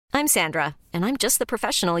I'm Sandra, and I'm just the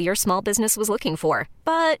professional your small business was looking for.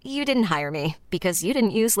 But you didn't hire me because you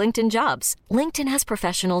didn't use LinkedIn Jobs. LinkedIn has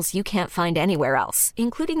professionals you can't find anywhere else,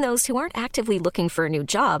 including those who aren't actively looking for a new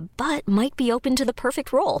job, but might be open to the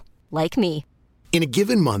perfect role, like me. In a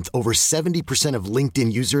given month, over 70% of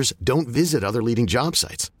LinkedIn users don't visit other leading job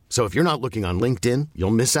sites. So if you're not looking on LinkedIn,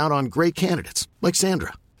 you'll miss out on great candidates like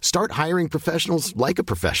Sandra. Start hiring professionals like a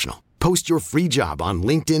professional. Post your free job on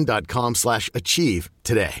linkedin.com/achieve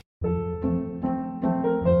today.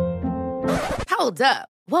 Hold up.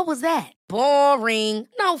 What was that? Boring.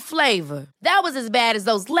 No flavor. That was as bad as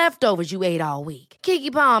those leftovers you ate all week.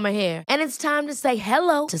 Keke Palmer here. And it's time to say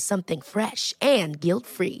hello to something fresh and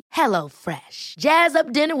guilt-free. Hello Fresh. Jazz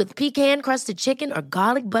up dinner with pecan-crusted chicken or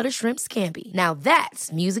garlic butter shrimp scampi. Now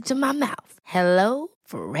that's music to my mouth. Hello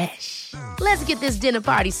Fresh. Let's get this dinner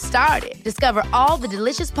party started. Discover all the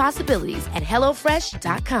delicious possibilities at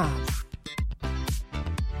hellofresh.com.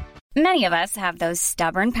 Many of us have those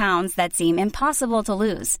stubborn pounds that seem impossible to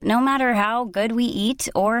lose, no matter how good we eat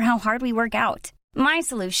or how hard we work out. My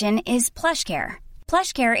solution is PlushCare.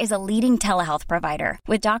 PlushCare is a leading telehealth provider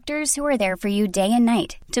with doctors who are there for you day and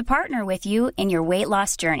night to partner with you in your weight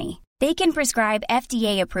loss journey. They can prescribe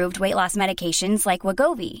FDA-approved weight loss medications like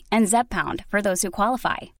Wegovy and Zepbound for those who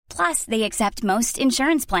qualify. Plus, they accept most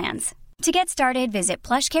insurance plans. To get started, visit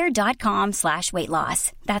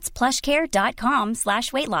plushcare.com/weightloss. That's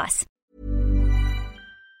plushcare.com/weightloss.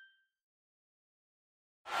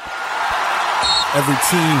 Every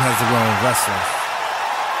team has their own wrestler.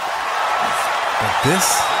 But this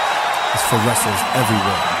is for wrestlers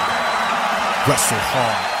everywhere. Wrestle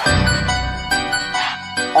hard.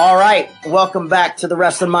 All right, welcome back to the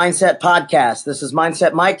Wrestling Mindset Podcast. This is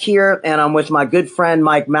Mindset Mike here, and I'm with my good friend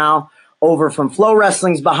Mike Mao over from Flow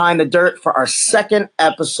Wrestling's Behind the Dirt for our second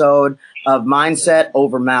episode of Mindset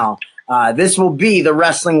Over Mao. This will be the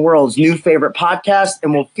wrestling world's new favorite podcast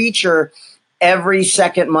and will feature every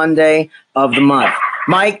second Monday of the month.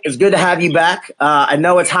 Mike, it's good to have you back. I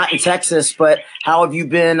know it's hot in Texas, but how have you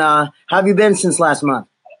been? Since last month?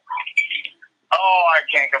 Oh, I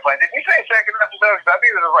can't complain. Did you say second episode? I think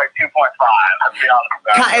it was like 2.5. I'll be honest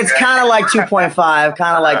about it. It's kind of like 2.5.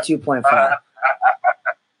 Kind of like 2.5.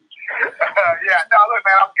 Yeah, no, look,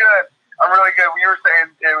 man, I'm good. I'm really good. When you were saying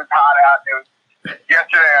it was hot out,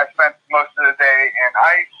 yesterday I spent most of the day in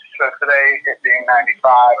ice, so today it being 95,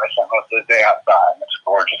 I spent most of the day outside, and it's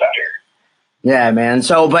gorgeous out here. Yeah, man.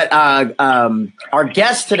 So, but our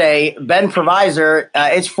guest today, Ben Provisor,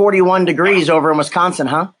 it's 41 degrees over in Wisconsin,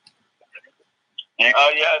 huh?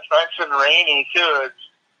 Oh, yeah, it's nice and rainy, too. It's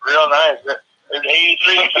real nice. It's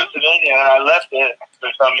 83 in Pennsylvania, and I left it for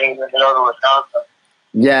some reason to go to Wisconsin.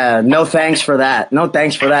 Yeah, no thanks for that. No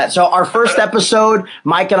thanks for that. So our first episode,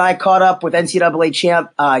 Mike and I caught up with NCAA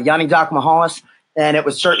champ Yanni Diakomihalis, and it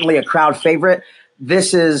was certainly a crowd favorite.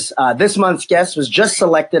 This month's guest was just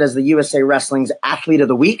selected as the USA Wrestling's Athlete of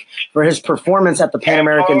the Week for his performance at the Pan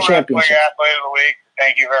American Championship. Athlete of the Week.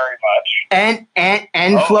 Thank you very much.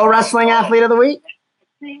 And Flow Wrestling Athlete of the Week?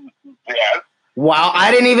 Yeah. Wow,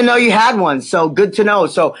 I didn't even know you had one. So good to know.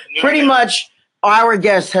 So pretty much our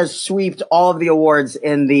guest has swept all of the awards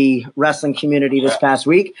in the wrestling community this past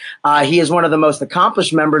week. He is one of the most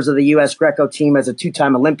accomplished members of the U.S. Greco team as a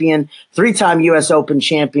two-time Olympian, three-time U.S. Open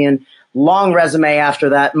champion, long resume after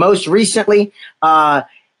that. Most recently,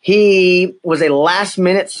 he was a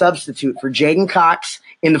last-minute substitute for Jaden Cox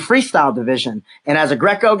in the freestyle division. And as a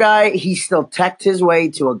Greco guy, he still teched his way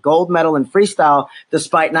to a gold medal in freestyle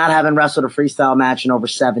despite not having wrestled a freestyle match in over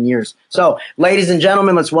 7 years. So, ladies and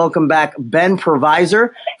gentlemen, let's welcome back Ben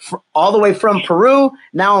Provisor, all the way from Peru,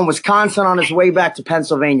 now in Wisconsin on his way back to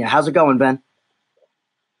Pennsylvania. How's it going, Ben?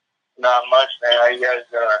 Not much, man. How you guys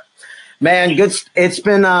doing? Man, good. It's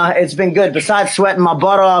been good. Besides sweating my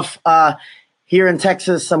butt off here in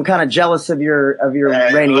Texas, I'm kind of jealous of your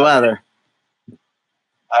rainy weather.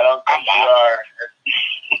 I don't think you are.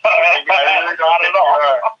 I really don't think you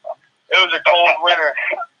are. It was a cold winter.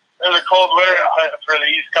 It was a cold winter for the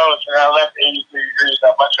East Coast, and I left 83 degrees.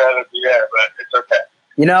 I'd much rather be there, but it's okay.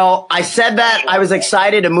 You know, I said that I was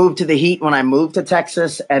excited to move to the heat when I moved to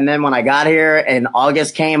Texas, and then when I got here and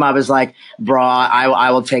August came, I was like, bro,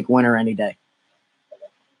 I will take winter any day.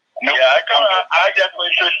 Yeah, I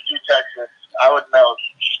definitely couldn't do Texas. I would melt.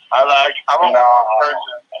 I'm a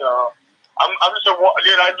person, so I'm just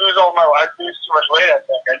dude. I lose I lose too much weight. I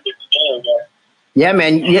think I get skinny again. Yeah,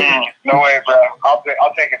 man. Yeah. No way, bro. I'll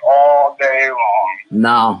take it all day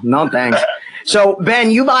long. No, thanks. So, Ben,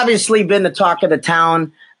 you've obviously been the talk of the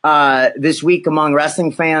town this week among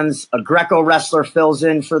wrestling fans. A Greco wrestler fills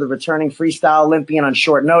in for the returning freestyle Olympian on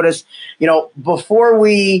short notice. You know, before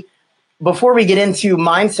we before we get into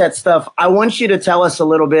mindset stuff, I want you to tell us a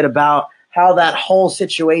little bit about how that whole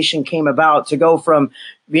situation came about to go from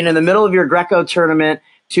being in the middle of your Greco tournament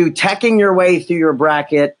to teching your way through your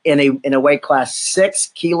bracket in a weight class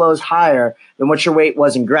 6 kilos higher than what your weight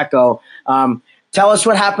was in Greco. Tell us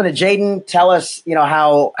what happened to Jaden. Tell us,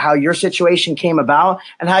 how your situation came about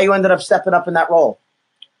and how you ended up stepping up in that role.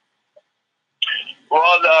 Well,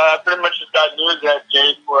 I pretty much just got news that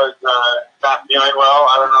Jake was not feeling well.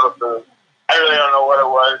 I really don't know what it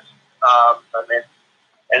was.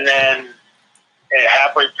 And then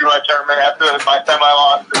halfway through my tournament, after my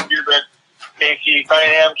semi-loss to Cuban, Casey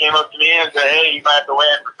Cunningham came up to me and said, "Hey, you might have to weigh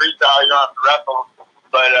in for freestyle. You don't have to wrestle."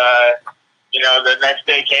 But the next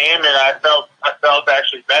day came, and I felt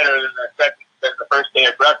actually better than the first day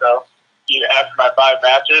of Greco. After my 5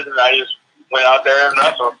 matches, and I just went out there and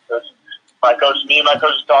wrestled. Me and my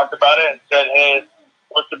coach talked about it and said, "Hey,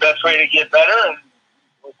 what's the best way to get better?" And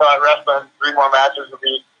we thought wrestling 3 more matches would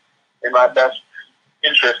be in my best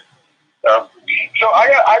interest. So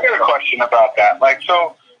I got a question about that.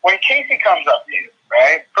 So when Casey comes up to you,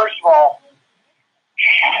 right? First of all,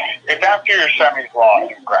 it's after your semis loss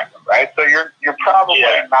in Greco, right? So you're probably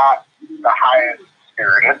not the highest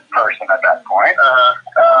spirited person at that point.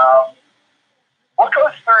 What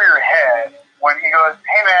goes through your head when he goes,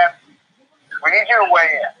 "Hey man, we need you to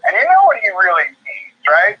weigh in"? And you know what he really means,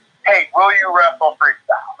 right? "Hey, will you wrestle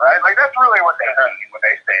freestyle?" Right? That's really what they mean when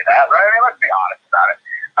they say that, right? I mean, let's be honest about it.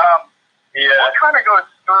 What kind of goes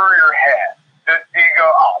through your head? Do you go,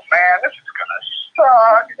 "Oh man, this is gonna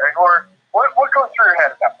suck," or what goes through your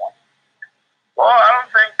head at that point? Well, I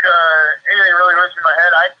don't think anything really goes through my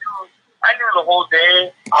head. I knew the whole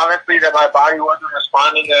day, honestly, that my body wasn't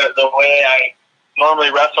responding the way I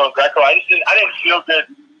normally wrestle in Greco. I didn't feel good,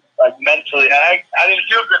 mentally. I didn't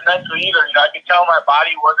feel good mentally either. I could tell my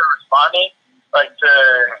body wasn't responding, to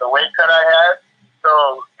the weight cut I had.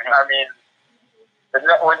 So,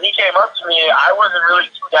 when he came up to me, I wasn't really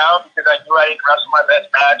too down because I knew I didn't wrestle my best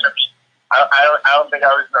match. I don't think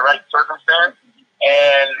I was in the right circumstance.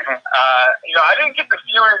 And, I didn't get the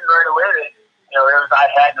feeling right away that, I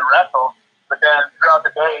had to wrestle. But then throughout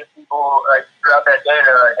the day, people, throughout that day,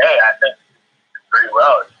 they're like, "Hey, I think pretty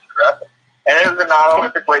well. You should wrestle." And it was a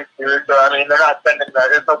non-Olympic weight too. So, they're not sending,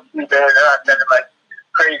 there's no speed there. They're not sending,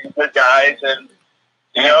 crazy good guys. And,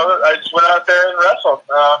 I just went out there and wrestled.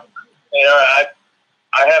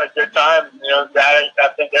 I had a good time. I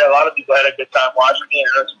think a lot of people had a good time watching me,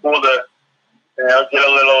 and it's cool to, get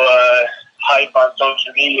a little hype on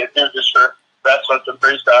social media too, just for wrestling some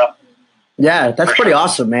freestyle. Yeah, that's pretty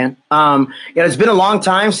awesome, man. It's been a long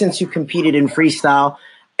time since you competed in freestyle,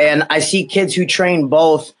 and I see kids who train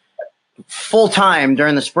both full time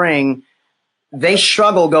during the spring. They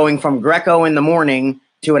struggle going from Greco in the morning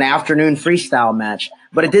to an afternoon freestyle match,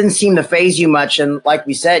 but it didn't seem to phase you much. And like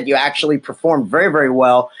we said, you actually performed very, very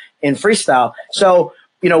well in freestyle. So,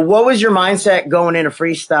 what was your mindset going into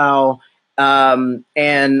freestyle?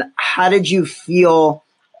 And how did you feel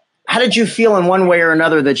in one way or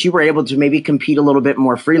another that you were able to maybe compete a little bit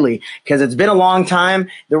more freely? Because it's been a long time.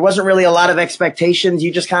 There wasn't really a lot of expectations.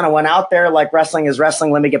 You just kind of went out there like wrestling is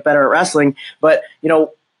wrestling. Let me get better at wrestling. But,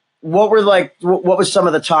 what was some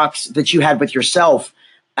of the talks that you had with yourself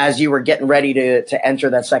as you were getting ready to enter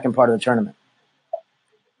that second part of the tournament?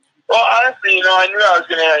 Well, honestly, I knew I was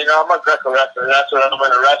going to, I'm a Greco wrestler. That's what I'm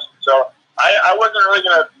going to wrestle. So I wasn't really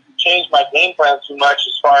going to change my game plan too much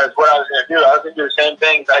as far as what I was going to do. I was going to do the same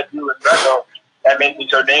things I do with Greco that made me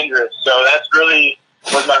so dangerous. So that's really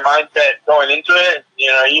was my mindset going into it.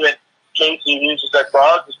 Even Casey, he was just like,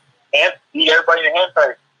 "Well, just beat everybody in a hand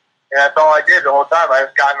fight." And that's all I did the whole time. I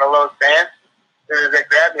just got in a low stance. As soon as they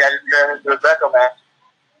grabbed me, I just got into a Greco match.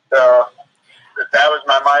 So that was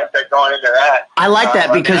my mindset going into that. I like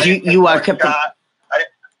that because you kept.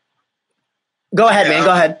 Go ahead, man.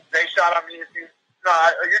 Go ahead. They shot on me a few. No,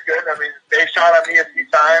 you're good. They shot on me a few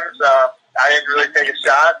times. I didn't really take a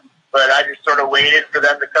shot, but I just sort of waited for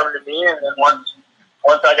them to come to me, and then once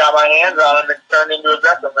I got my hands on them, it turned into a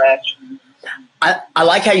Greco match. I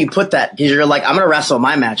like how you put that, because you're like, I'm going to wrestle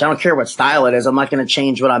my match. I don't care what style it is. I'm not going to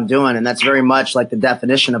change what I'm doing. And that's very much like the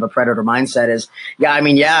definition of a predator mindset is, I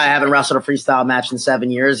haven't wrestled a freestyle match in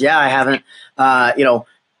 7 years. Yeah, I haven't,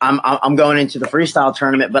 I'm going into the freestyle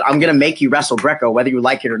tournament, but I'm going to make you wrestle Greco, whether you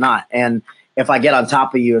like it or not. And if I get on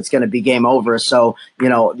top of you, it's going to be game over. So,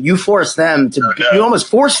 you force them to, you almost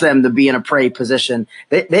force them to be in a prey position.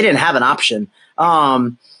 They didn't have an option.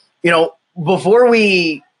 Before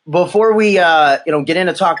we get in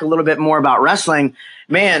to talk a little bit more about wrestling,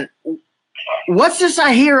 man, what's this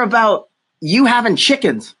I hear about you having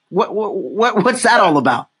chickens? What's that all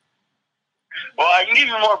about? Well, I can give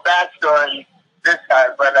you more backstory this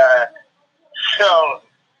time, but so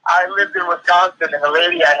I lived in Wisconsin, and the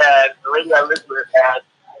lady I lived with had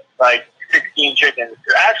like 16 chickens.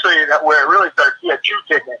 Actually, where it really started, she had 2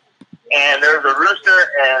 chickens, and there was a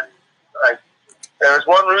rooster, and like there was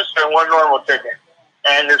one rooster and one normal chicken,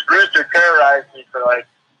 and this rooster terrorized me for like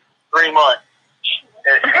 3 months.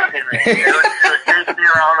 It was chasing me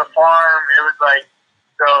around the farm. It was like,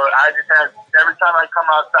 so I just had, every time I come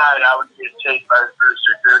outside, I would get chased by this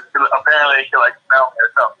rooster. Apparently, he could like smell me or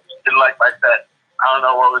something. He didn't like my scent. I don't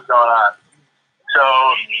know what was going on. So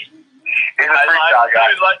I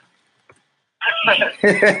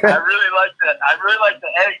really liked the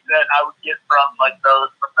eggs that I would get from the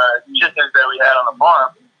chickens that we had on the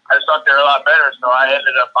farm. I just thought they were a lot better, so I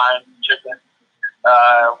ended up buying chickens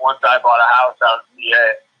once I bought a house out in PA.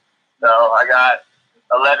 So I got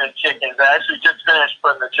 11 chickens. I actually just finished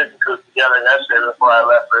putting the chicken coop together yesterday before I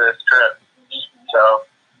left for this trip. So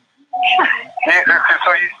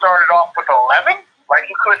you started off with 11? Like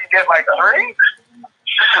you couldn't get like 3? I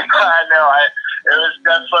know. I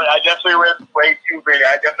definitely went way too big.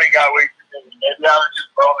 I definitely got way too big. Maybe I was just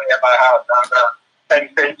lonely at my house. I don't know. Penn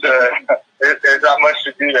State, there's not much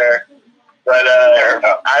to do there. But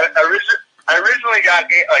I originally got 8,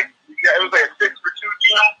 it was like a 6 for 2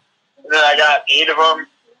 deal, and then I got 8 of them.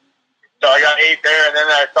 So I got 8 there, and then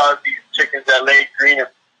I saw these chickens that laid green and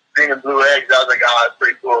blue eggs. I was like, oh, that's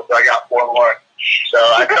pretty cool. So I got 4 more. So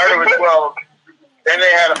I started with 12. Then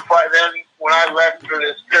they had a fight. Then when I left for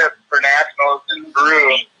this trip for nationals in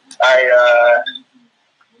Peru, I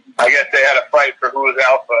guess they had a fight for who was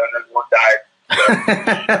alpha, and then one died. So,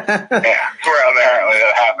 yeah, apparently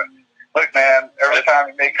that happened. Look, man, every time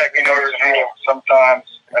you make pecking orders, sometimes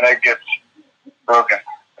an egg gets broken,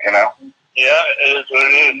 you know? Yeah, it is what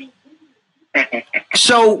it is.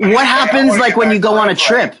 So what happens like when you go on a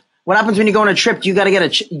trip? What happens when you go on a trip? Do you got to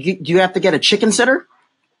get do you have to get a chicken sitter?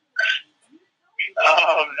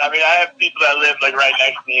 I mean, I have people that live like right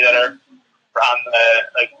next to me that are on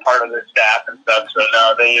the part of the staff and stuff. So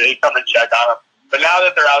no, they come and check on them. But now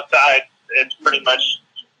that they're outside, it's pretty much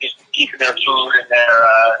just keeping their food and their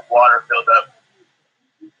water filled up.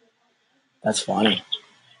 That's funny.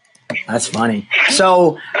 That's funny.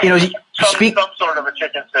 So, some sort of a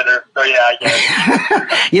chicken sitter. So yeah, I guess.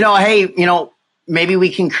 Maybe we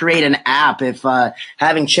can create an app if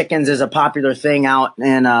having chickens is a popular thing out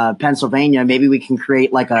in Pennsylvania. Maybe we can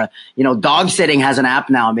create like a, dog sitting has an app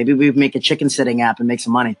now. Maybe we make a chicken sitting app and make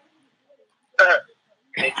some money.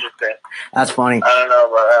 Interesting. That's funny. I don't know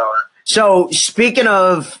about that one. So speaking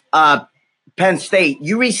of Penn State,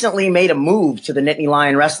 you recently made a move to the Nittany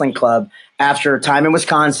Lion Wrestling Club after a time in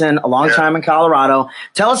Wisconsin, a long time in Colorado.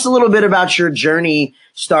 Tell us a little bit about your journey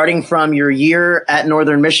starting from your year at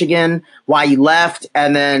Northern Michigan, why you left,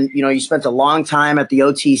 and then, you spent a long time at the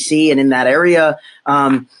OTC and in that area.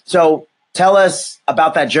 So tell us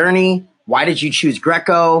about that journey. Why did you choose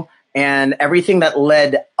Greco and everything that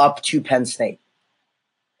led up to Penn State?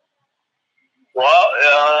 Well,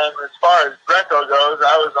 as far as Greco goes,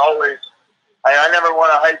 I never won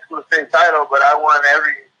a high school state title, but I won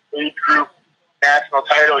every age group national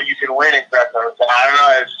title you can win in Greco. So I don't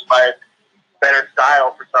know, it's just my better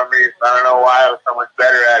style for some reason. I don't know why I was so much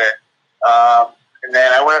better at it. And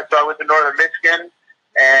then I went to Northern Michigan,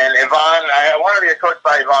 and Yvonne, I wanted to get coached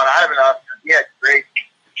by Yvonne Ivanov. He had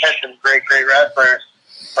some great wrestlers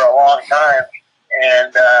for a long time.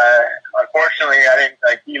 And unfortunately, I think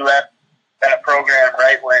he left that program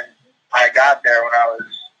right when I got there when I was,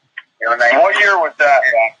 19. What year was that?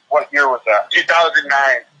 What year was that?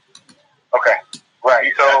 2009. Okay,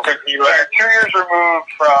 right. So you're 2 years removed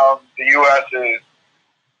from the U.S.'s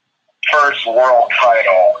first world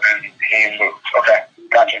title, and he moved. Okay,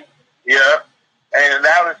 gotcha. Yeah, and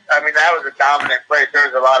that was a dominant place. There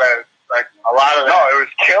was a lot of. No, it was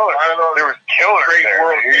killer. There was killers great there.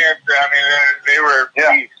 World champs. I mean, they were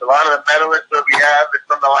beasts. A lot of the medalists that we have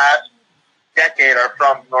from the last decade are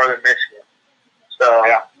from Northern Michigan. So,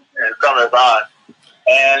 and some is on.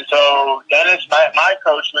 And so Dennis, my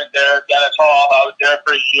coach went there, Dennis Hall. I was there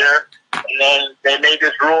for a year. And then they made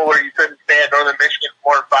this rule where you couldn't stay at Northern Michigan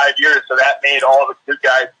for more than 5 years. So that made all the good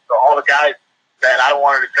guys, all the guys that I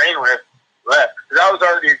wanted to train with left. Because I was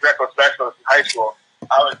already a Greco specialist in high school.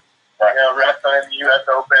 I was wrestling in the U.S.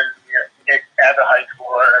 Open as a high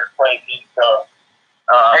schooler, playing team. So,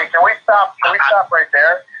 hey, can we stop right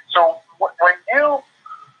there? So when you,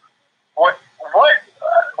 what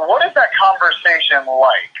is that conversation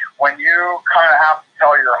like when you kind of have to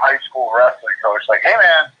tell your high school wrestling coach, like, hey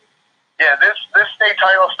man, yeah, this state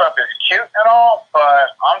title stuff is cute and all, but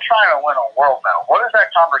I'm trying to win a world medal. What is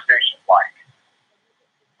that conversation like?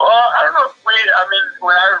 Well, I don't know if we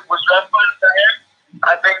when I was wrestling for him,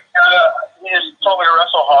 I think he just told me to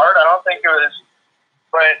wrestle hard. I don't think it was,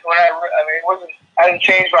 but it wasn't. I didn't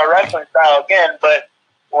change my wrestling style again. But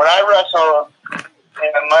when I wrestled,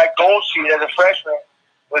 and my goal sheet as a freshman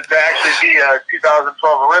was to actually be a 2012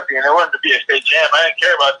 Olympian. It wasn't to be a state champ. I didn't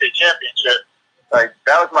care about state championship. Like,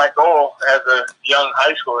 that was my goal as a young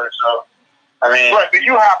high schooler. So, right, but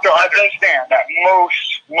you have to understand that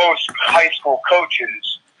most high school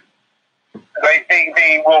coaches,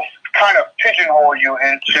 they will kind of pigeonhole you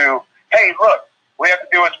into, hey, look, we have to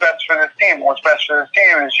do what's best for this team. What's best for this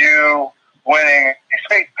team is you winning a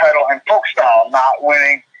state title in folk style, not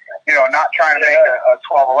winning, not trying to make a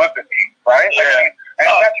 12 Olympic team, right? Yeah. And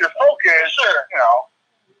if that's your focus, sure.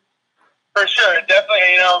 For sure,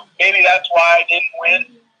 definitely. Maybe that's why I didn't win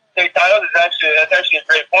state titles. That's actually a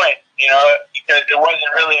great point. Because it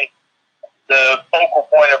wasn't really the focal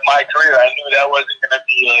point of my career. I knew that wasn't going to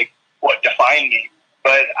be like what defined me.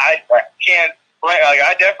 But I can't.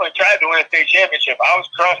 I definitely tried to win a state championship. I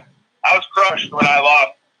was crushed when I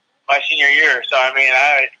lost my senior year. So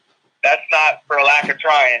that's not for a lack of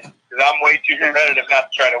trying, because I'm way too competitive not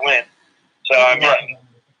to try to win. So right.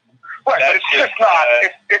 But it's just not.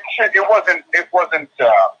 It wasn't. They of course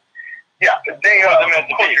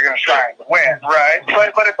you're going to try and win, right?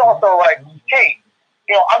 But it's also like, hey,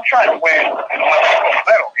 I'm trying to win an Olympic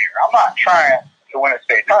medal here. I'm not trying to win a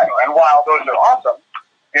state title. And while those are awesome,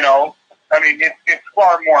 it's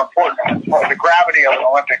far more important. The gravity of an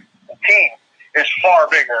Olympic team is far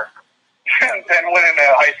bigger than winning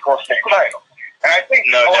a high school state title. And I think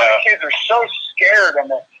a lot of kids are so scared,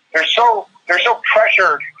 and they're so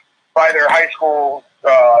pressured by their high school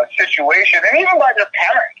situation, and even by their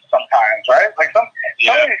parents sometimes, right? Like some of these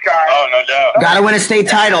guys. Oh, no doubt. Got to win a state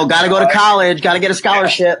title. Got to go to college. Got to get a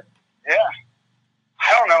scholarship. Yeah.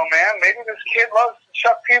 I don't know, man. Maybe this kid loves to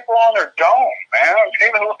chuck people on their dome, man.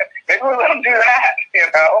 Maybe we let them do that,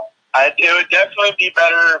 It would definitely be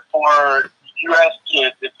better for U.S.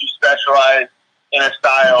 kids if you specialize in a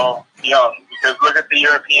style young, because look at the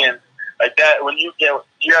Europeans. Like that, when you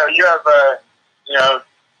have a,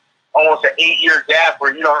 almost an 8-year gap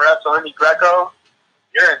where you don't wrestle any Greco,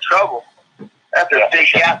 you're in trouble. That's a big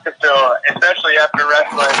gap to fill, especially after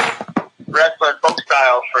wrestling folk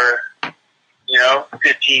style for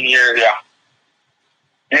 15 years.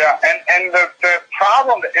 Yeah, and the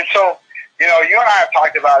problem, and so, you and I have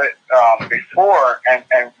talked about it before, and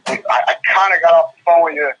I kind of got off the phone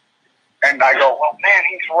with you, and I go, well, man,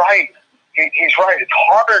 he's right. He's right. It's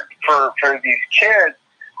hard for these kids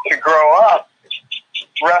to grow up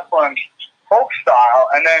wrestling folk style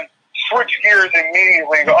and then switch gears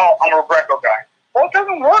immediately and go, oh, I'm a Greco guy. Well, it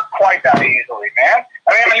doesn't work quite that easily, man.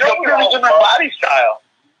 It's a really different body style.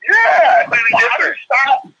 Yeah, it's a different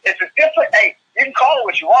style. It's a different, hey, you can call it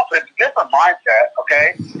what you want, but it's a different mindset,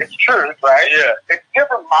 okay? It's truth, right? Yeah. It's a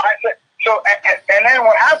different mindset. So, and then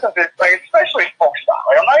what happens is, like, especially folk style,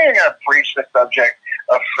 like, I'm not even going to preach the subject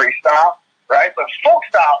of freestyle, right? But folk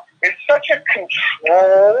style is such a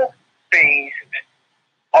control-based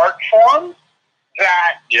art form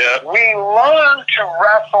that we learn to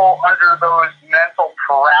wrestle under those mental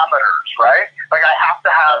parameters, right? Like, I have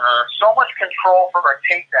to have so much control for a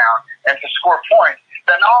takedown and to score points,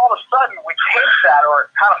 then all of a sudden we take that, or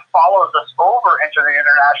it kind of follows us over into the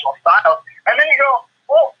international styles, and then you go,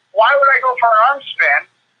 well, why would I go for an arm spin,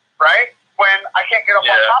 right, when I can't get up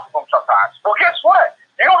on top of them sometimes? Well, guess what?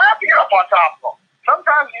 You don't have to get up on top of them.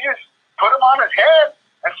 Sometimes you just put him on his head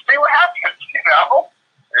and see what happens,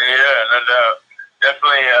 Yeah, no doubt.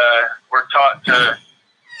 Definitely, we're taught to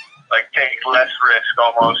take less risk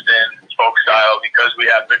almost in folk style because we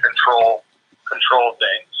have to control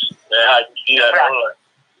things. Yeah, I can see that. Exactly.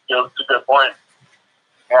 It's a good point.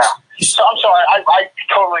 Yeah. So I'm sorry, I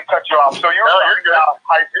totally cut you off. So you were talking about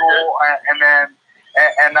high school and then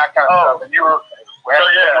and that kind of stuff. And you were.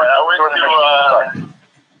 I went to.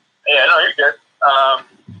 You're good.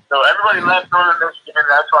 So everybody left Northern Michigan.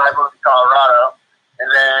 That's why I moved to Colorado. And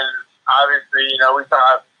then, obviously, we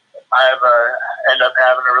thought I end up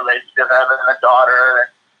having a relationship, having a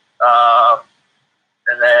daughter.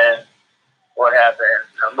 And then what happened?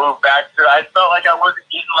 I moved back to, I felt like I wasn't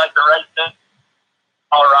getting the right thing.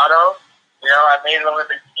 Colorado, I made an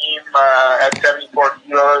Olympic team at 74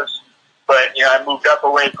 kilos, but, I moved up a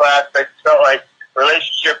weight class. I just felt like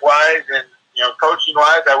relationship-wise and,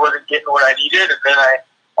 coaching-wise, I wasn't getting what I needed. And then I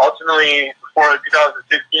ultimately, before the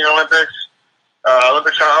 2016 Olympics,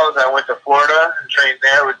 Olympic trials, I went to Florida and trained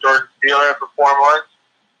there with Jordan Steeler for 4 months.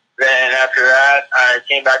 Then after that, I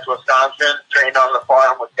came back to Wisconsin, trained on the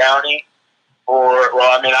farm with Downey.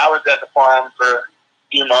 I was at the farm for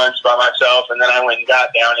few months by myself, and then I went and got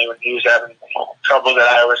Downey when he was having troubles at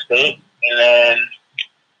Iowa State, and then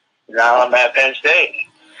now I'm at Penn State.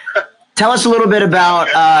 Tell us a little bit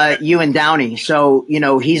about you and Downey. So,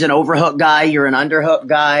 he's an overhook guy. You're an underhook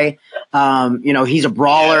guy. He's a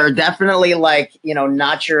brawler. Definitely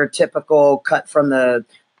not your typical cut from the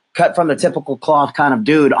typical cloth kind of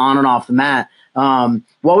dude on and off the mat.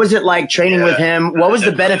 What was it like training with him? What was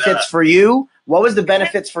the benefits for you? What was the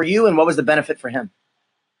benefits for you, and what was the benefit for him?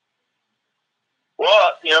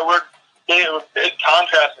 Well, we're big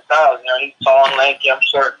contrast of styles. He's tall and lanky. I'm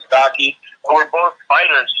short and stocky. But we're both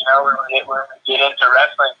fighters. When we get into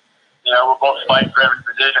wrestling, we'll both fight for every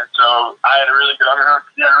position. So I had a really good underhook.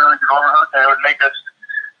 He had a really good overhook, and it would make us,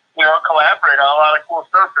 collaborate on a lot of cool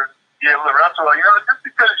stuff and be able to wrestle. Just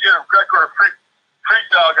because you're a Greco or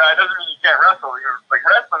freestyle guy doesn't mean you can't wrestle.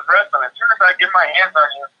 Wrestling's wrestling. As soon as I get my hands on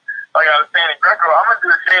you, like I was saying in Greco, I'm going to do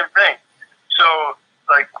the same thing. So,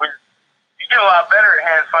 when you get a lot better at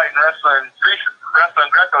hand fighting wrestling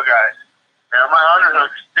Greco guys. My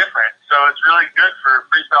underhook's different, so it's really good for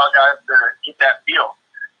freestyle guys to get that feel.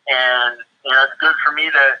 And, it's good for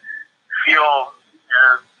me to feel,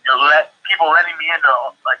 let people letting me into,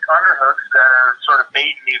 underhooks that are sort of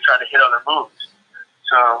baiting me to try to hit other moves.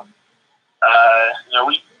 So,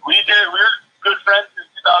 we were good friends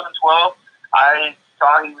since 2012. I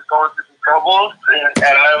thought he was going through some troubles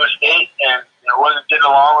at Iowa State and wasn't getting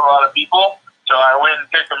along with a lot of people. So I went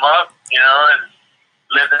and picked him up, and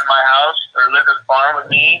lived in my house or lived in the farm with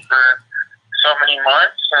me for so many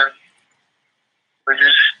months, and we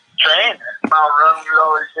just trained, out runs,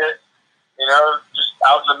 all this shit, just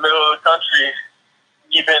out in the middle of the country,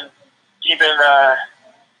 keeping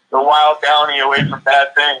the wild Downey away from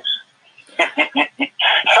bad things.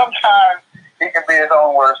 Sometimes he can be his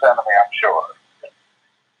own worst enemy, I'm sure.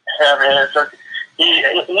 Yeah, man. He's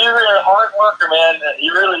a hard worker, man.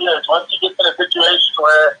 He really is. Once he gets in a situation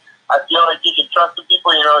where I feel like he can trust the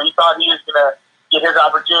people, he thought he was going to get his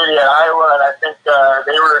opportunity at Iowa, and I think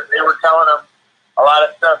they were telling him a lot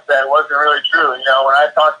of stuff that wasn't really true. When I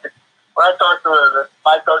talked to my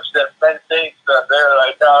coach at Penn State stuff, they were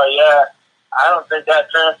like, "Oh yeah, I don't think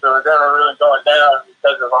that transfer was ever really going down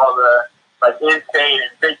because of all the in-state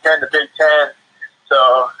and Big Ten to Big Ten."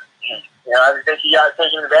 So, I think he got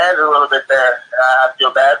taken advantage a little bit there. I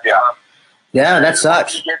feel bad for him. Yeah, that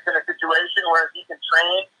sucks. He gets in a situation where he can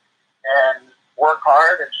train and work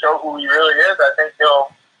hard and show who he really is. I think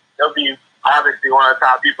he'll be obviously one of the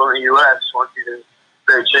top people in the U.S. once he's in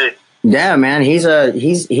great shape. Yeah, man, he's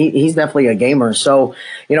definitely a gamer. So,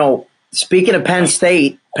 speaking of Penn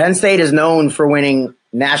State is known for winning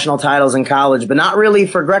national titles in college, but not really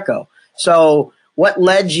for Greco. So, what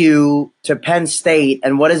led you to Penn State,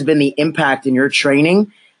 and what has been the impact in your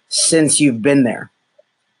training since you've been there?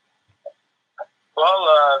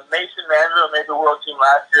 Well, Mason Manville made the world team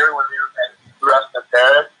last year when we were in wrestling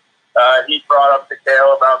Paris. He brought up to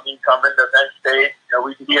Kale about me coming to Penn State.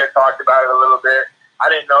 We had talked about it a little bit. I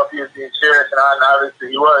didn't know if he was being serious or not, and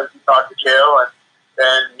obviously he was. He talked to Kale, and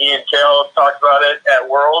then me and Kale talked about it at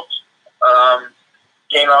Worlds.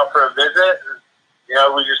 Came out for a visit,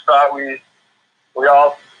 and we just thought we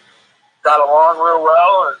all got along real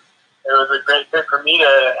well, and it was a great fit for me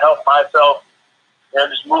to help myself,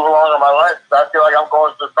 just move along in my life. So I feel like I'm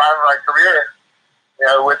going through the prime of my career.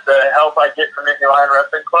 With the help I get from Nittany Lion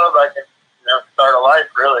Wrestling Club, I can, start a life,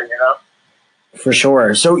 really, For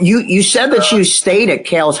sure. So you said that you stayed at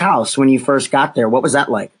Kale's house when you first got there. What was that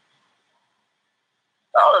like?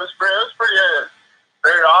 Oh, it was pretty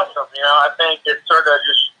very awesome. I think it sort of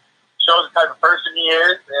just shows the type of person he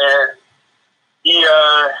is, and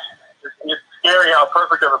it's scary how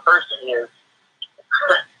perfect of a person he is.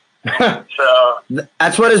 So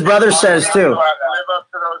that's what his brother says too. Live up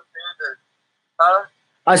to those standards, huh?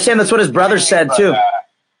 I was saying that's what his brother said too.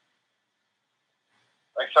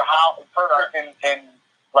 So how perfect in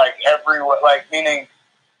every way, meaning,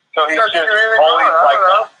 so he's just always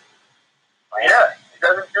yeah, he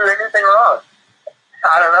doesn't do anything wrong.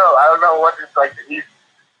 I don't know what it's like. He's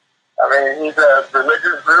a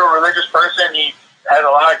real religious person. He has a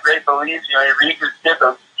lot of great beliefs. He reads his kids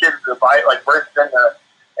the Bible, verses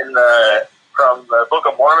from the Book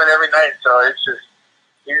of Mormon every night. So he's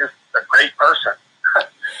just a great person.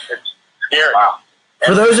 It's scary. Wow.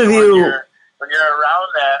 For those of you, when you're around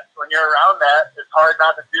that, it's hard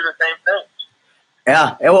not to do the same thing.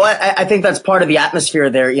 Yeah. Well, I think that's part of the atmosphere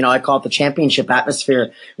there. I call it the championship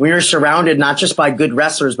atmosphere. When you're surrounded not just by good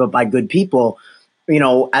wrestlers, but by good people,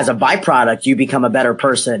 as a byproduct, you become a better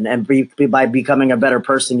person. And by becoming a better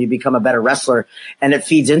person, you become a better wrestler. And it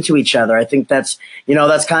feeds into each other. I think that's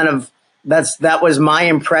kind of that was my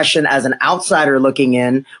impression as an outsider looking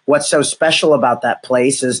in. What's so special about that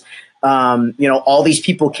place is, all these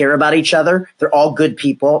people care about each other. They're all good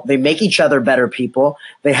people. They make each other better people.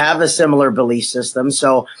 They have a similar belief system.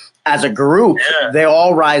 So as a group, they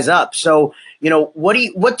all rise up. So,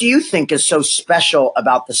 what do you think is so special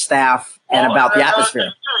about the staff and about the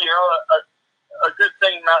atmosphere? A good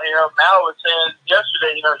thing, Mal was saying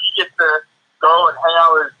yesterday, he gets to go and hang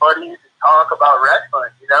out with his buddies and talk about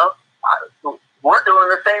wrestling, We're doing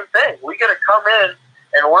the same thing. We got to come in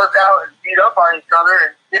and work out and beat up on each other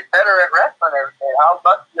and get better at wrestling every day. How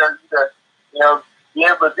lucky are you to, be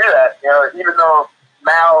able to do that? Even though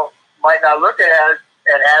Mal might not look at it as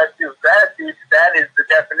an attitude of gratitude, that is the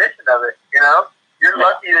definition of it, You're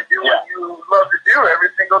lucky to do what you love to do every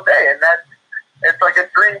single day, and it's like a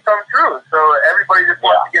dream come true. So everybody just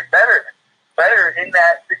wants to get better in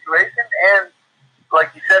that situation, and like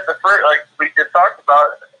you said, like we just talked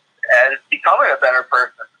about, as becoming a better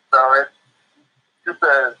person. So it's just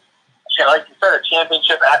like you said, a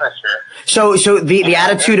championship atmosphere. So the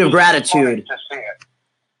attitude of gratitude. To see it.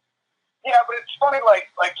 Yeah, but it's funny,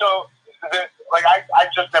 I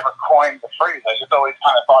just never coined the phrase. I just always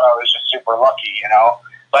kind of thought I was just super lucky,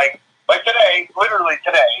 Like today, literally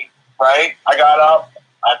today, right? I got up,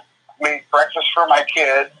 I made breakfast for my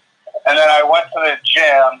kids, and then I went to the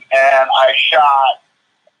gym and I shot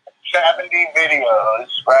 70 videos,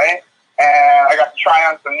 right? And I got to try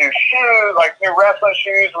on some new shoes, like new wrestling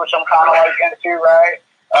shoes, which I'm kind of into, right?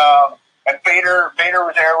 And Vader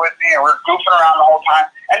was there with me, and we're goofing around the whole time.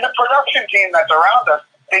 And the production team that's around us,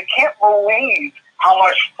 they can't believe how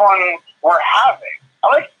much fun we're having.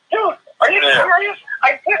 I'm like, dude, are you serious?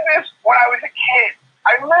 I did this when I was a kid.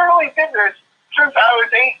 I literally did this since I was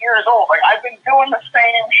 8 years old. I've been doing the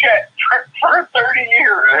same shit for 30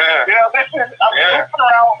 years. I'm goofing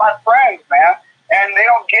around with my friends, man, and they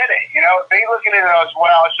don't get it. They look at it as,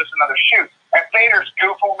 well, it's just another shoot. And Vader's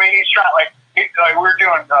goofing me. He's trying, we're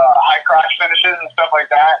doing high crotch finishes and stuff like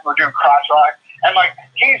that. We're doing crotch lock. And,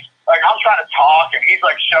 he's, I'm trying to talk, and he's,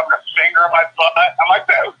 shoving a finger in my butt. I'm like,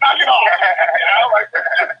 dude, knock it off.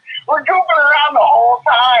 We're goofing around the whole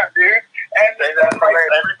time, dude. And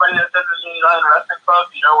everybody that's in the New England Wrestling Club,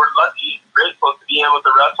 we're lucky, grateful to be able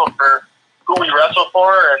to wrestle for who we wrestle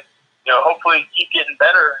for, and hopefully keep getting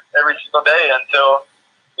better every single day until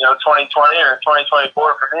 2020 or 2024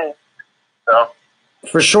 for me. So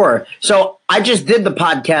for sure. So I just did the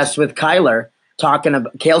podcast with Kyler talking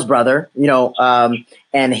about Kale's brother,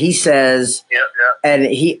 and he says, and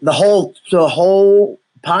the whole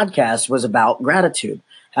podcast was about gratitude.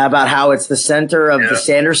 About how it's the center of the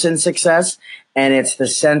Sanderson success, and it's the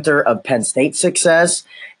center of Penn State success.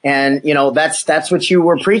 And, that's what you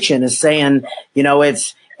were preaching, is saying,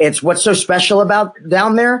 it's what's so special about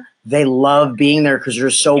down there. They love being there because you're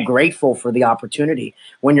so grateful for the opportunity.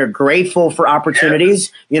 When you're grateful for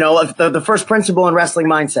opportunities, the first principle in wrestling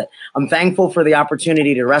mindset, I'm thankful for the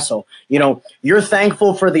opportunity to wrestle. You're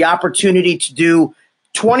thankful for the opportunity to do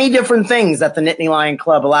 20 different things that the Nittany Lion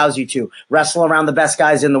Club allows you to wrestle around the best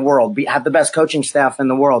guys in the world, have the best coaching staff in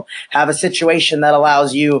the world, have a situation that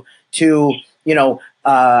allows you to,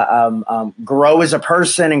 grow as a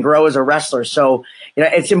person and grow as a wrestler. So,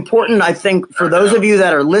 it's important, I think, for those of you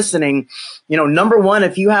that are listening, number one,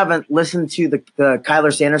 if you haven't listened to the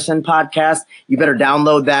Kyler Sanderson podcast, you better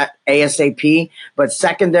download that ASAP. But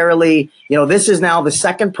secondarily, this is now the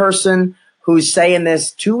second person who's saying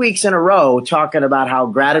this 2 weeks in a row, talking about how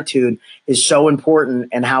gratitude is so important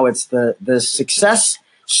and how it's the success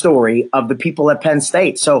story of the people at Penn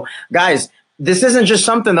State. So, guys, this isn't just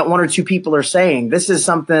something that one or two people are saying. This is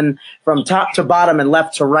something from top to bottom and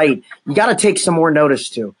left to right. You got to take some more notice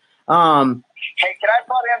to. Hey, can I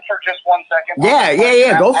butt in for just 1 second?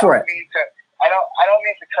 Yeah. Go for it. I don't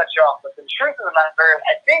mean to cut you off, but the truth of the matter is,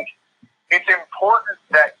 I think it's important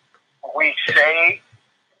that we say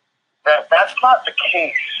that that's not the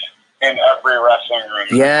case in every wrestling room.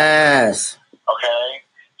 Yes. Okay?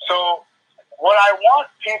 So what I want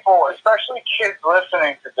people, especially kids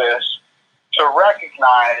listening to this, to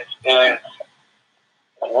recognize is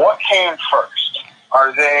what came first.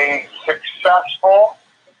 Are they successful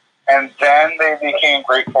and then they became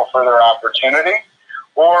grateful for their opportunity?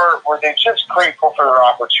 Or were they just grateful for their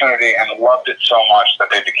opportunity and loved it so much that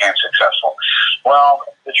they became successful? Well,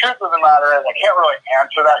 the truth of the matter is I can't really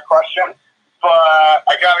answer that question, but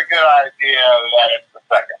I got a good idea that it's the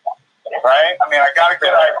second one, right? I mean, I got a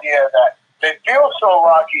good idea that they feel so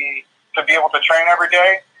lucky to be able to train every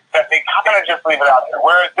day that they kind of just leave it out there.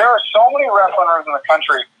 Whereas there are so many wrestling rooms in the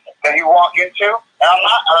country that you walk into, and I'm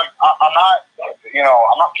not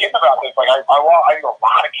kidding about this. I do a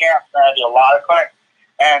lot of camps and I do a lot of clinics.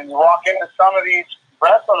 And you walk into some of these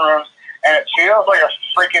wrestling rooms, and it feels like a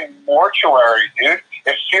freaking mortuary, dude.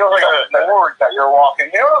 It feels like a morgue that you're walking.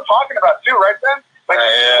 You know what I'm talking about, too, right, Ben? Like,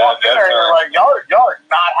 you walk in there, and you're like, y'all are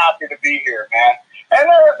not happy to be here, man. And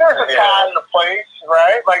there's a time and a place,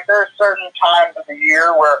 right? Like, there's certain times of the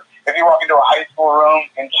year where if you walk into a high school room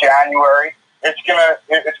in January, it's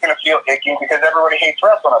gonna feel icky because everybody hates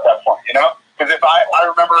wrestling at that point, you know? Because if I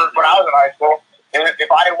remember when I was in high school,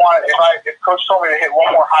 if coach told me to hit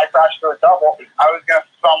one more high crash to a double, I was gonna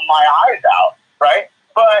thumb my eyes out, right?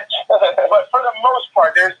 But for the most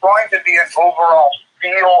part, there's going to be an overall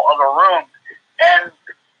feel of a room, and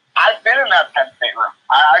I've been in that Penn State room.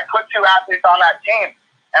 I put 2 athletes on that team,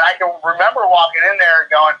 and I can remember walking in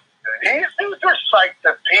there going, these dudes are psyched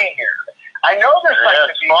to be here. I know they're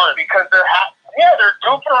psyched to be here because they're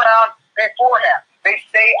goofing around beforehand. They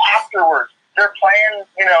stay afterwards. They're playing,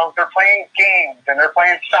 they're playing games, and they're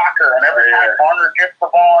playing soccer, and every time Barner gets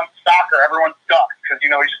the ball in soccer, everyone ducks because,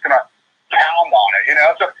 he's just going to pound on it,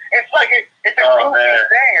 So it's like, it's a goofy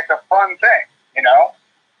thing. It's a fun thing,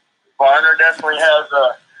 Barner definitely has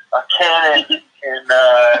a cannon in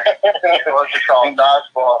what's it called,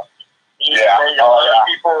 dodgeball. A lot of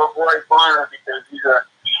people avoid Barner because he's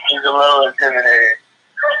a little intimidating.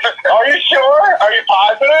 Are you sure? Are you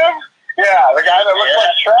positive? Yeah, the guy that looks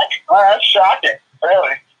like Shrek. Oh, that's shocking.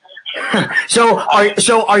 Really.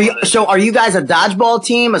 So are you guys a dodgeball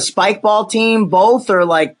team, a spike ball team, both, or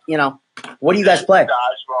what do you guys play?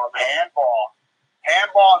 Dodgeball, handball.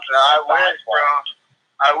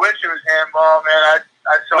 I wish it was handball, man.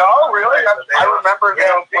 No, really? I remember we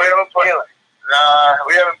haven't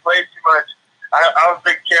played too much. I don't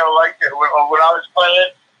think Kale liked it. When I was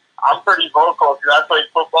playing, I'm pretty vocal because I played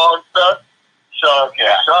football and stuff. So if you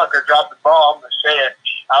suck or drop the ball, I'm going to say it.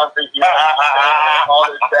 I don't think you all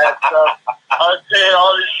this bad stuff. I was saying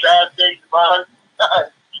all these bad things about it.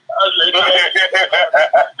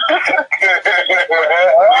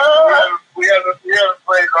 We haven't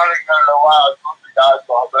played running gun in a while. It's mostly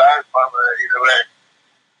dodgeball, but I had fun with it either way.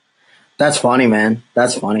 That's funny, man.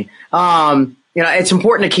 That's funny. It's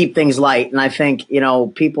important to keep things light. And I think,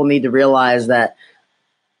 people need to realize that,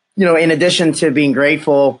 in addition to being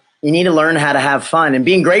grateful, you need to learn how to have fun. And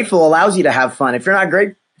being grateful allows you to have fun. If you're not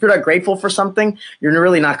grateful for something, you're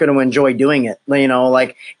really not going to enjoy doing it.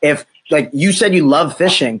 If you said you love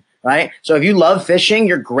fishing, right? So if you love fishing,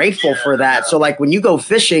 you're grateful for that. So when you go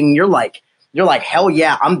fishing, you're like, hell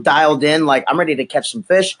yeah, I'm dialed in. I'm ready to catch some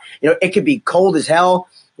fish. It could be cold as hell.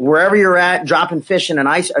 Wherever you're at, dropping fish in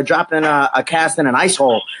dropping a cast in an ice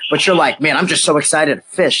hole, but you're like, man, I'm just so excited to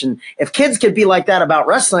fish. And if kids could be like that about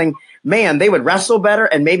wrestling, man, they would wrestle better,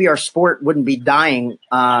 and maybe our sport wouldn't be dying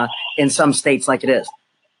in some states like it is.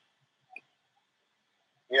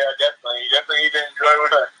 Yeah, definitely. You definitely need to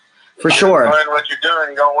enjoy For sure. Enjoying what you're doing.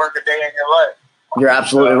 You don't work a day in your life. You're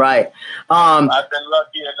absolutely right. I've been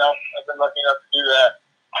lucky enough to do that.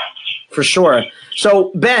 For sure.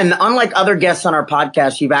 So, Ben, unlike other guests on our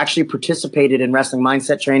podcast, you've actually participated in wrestling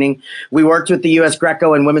mindset training. We worked with the U.S.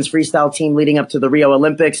 Greco and women's freestyle team leading up to the Rio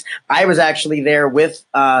Olympics. I was actually there with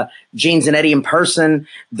Gene Zanetti in person,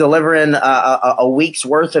 delivering a week's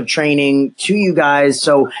worth of training to you guys.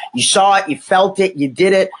 So you saw it, you felt it, you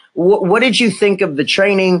did it. What did you think of the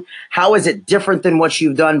training? How is it different than what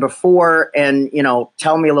you've done before? And,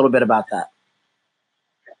 tell me a little bit about that.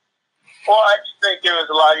 Well, I just think it was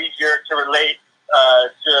a lot easier to relate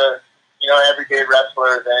to, everyday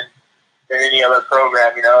wrestler than any other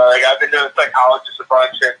program. I've been doing psychologists a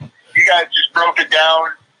bunch, and you guys just broke it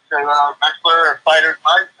down to wrestler or fighter's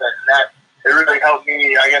mindset, and that it really helped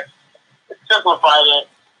me. I guess it simplified it.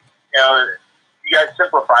 You guys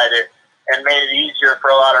simplified it and made it easier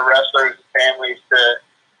for a lot of wrestlers and families to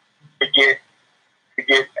get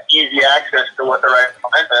easy access to what the right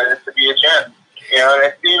mindset is to be a champ.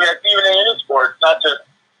 It's even in any sport, not just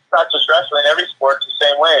wrestling. Every sport's the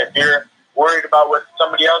same way. If you're worried about what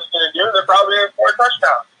somebody else is going to do, they're probably in for a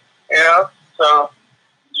touchdown. So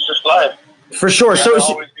it's just life. For sure. So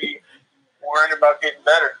always be worried about getting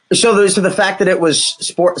better. So the fact that it was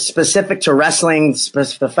sport specific to wrestling,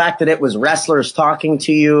 the fact that it was wrestlers talking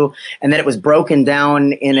to you, and that it was broken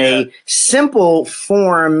down in a simple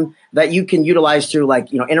form that you can utilize through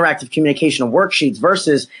interactive communication and worksheets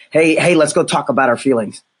versus, hey, let's go talk about our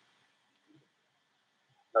feelings.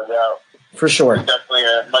 No doubt. For sure. It's definitely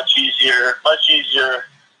a much easier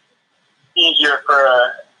for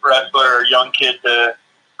a wrestler or young kid to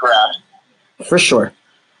grasp. For sure.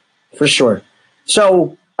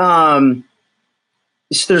 So,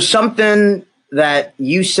 there's something that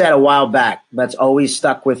you said a while back that's always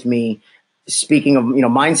stuck with me. speaking of,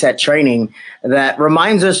 mindset training, that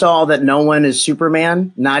reminds us all that no one is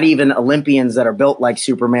Superman, not even Olympians that are built like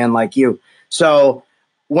Superman like you. So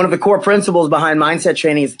one of the core principles behind mindset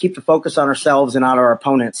training is to keep the focus on ourselves and not our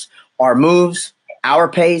opponents, our moves, our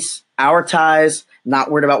pace, our ties, not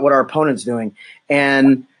worried about what our opponent's doing.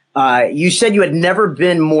 And you said you had never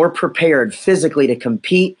been more prepared physically to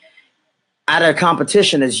compete at a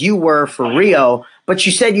competition as you were for Rio, but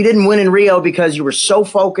you said you didn't win in Rio because you were so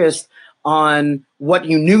focused on what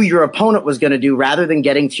you knew your opponent was going to do rather than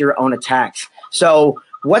getting to your own attacks. So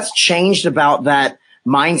what's changed about that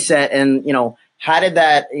mindset? And, how did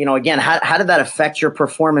that, again, how did that affect your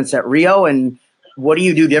performance at Rio? And what do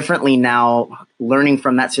you do differently now learning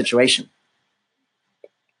from that situation?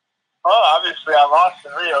 Well, obviously I lost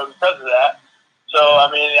in Rio because of that. So,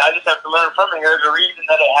 I just have to learn from it. There's a reason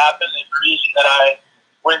that it happened. There's a reason that I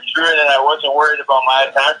went through it and I wasn't worried about my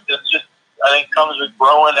attacks. It's just, I think, comes with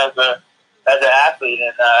growing as an athlete.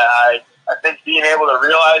 And I think being able to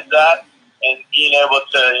realize that and being able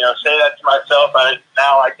to, say that to myself,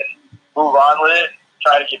 now I can move on with it,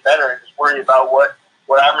 try to get better, and just worry about what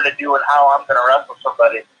I'm going to do and how I'm going to wrestle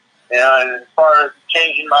somebody. And as far as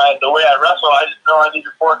changing the way I wrestle, I just know I need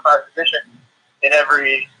to force my position in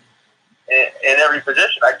every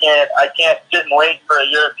position. I can't sit and wait for a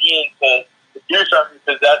European to do something,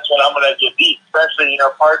 because that's when I'm going to get beat. Especially,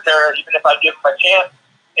 parterre. Even if I give him a chance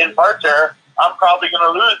in parterre, I'm probably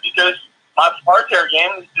going to lose because my parterre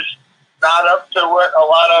game is just not up to what a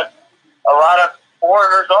lot of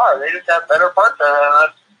foreigners are. They just have better parterre,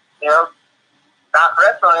 and that's, not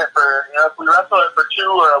wrestling it for, if we wrestle it for 2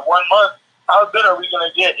 or 1 month, how good are we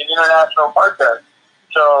going to get in international parterre?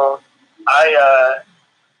 So I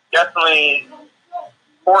definitely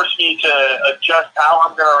forced me to adjust how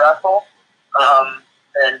I'm going to wrestle,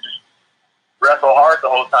 and just wrestle hard the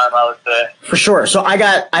whole time, I would say. For sure. So I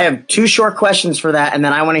have 2 short questions for that, and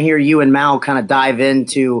then I want to hear you and Mal kind of dive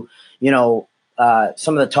into,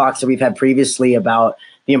 some of the talks that we've had previously about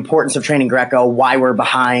the importance of training Greco, why we're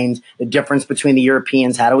behind, the difference between the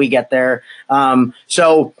Europeans, how do we get there?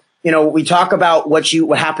 So, we talk about what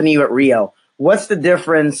happened to you at Rio. What's the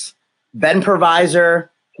difference? Ben Provisor,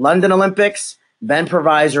 London Olympics, Ben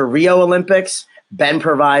Provisor, Rio Olympics, Ben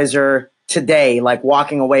Provisor today, like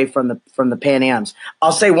walking away from the Pan Ams.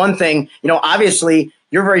 I'll say one thing, obviously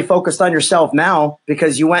you're very focused on yourself now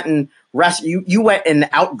because you went and you went and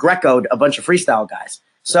out Greco'd a bunch of freestyle guys.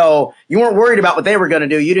 So you weren't worried about what they were going to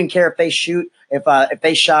do. You didn't care if they if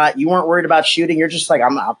they shot. You weren't worried about shooting. You're just like,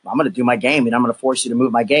 I'm going to do my game, and I'm going to force you to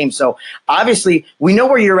move my game. So obviously we know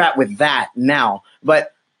where you're at with that now,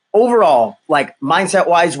 but overall, like mindset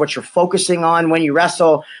wise, what you're focusing on when you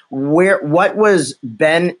wrestle, what did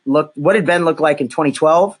Ben look like in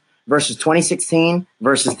 2012 versus 2016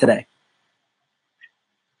 versus today?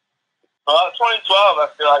 Well, 2012, I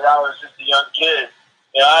feel like I was just a young kid.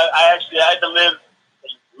 I actually had to live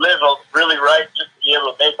really right just to be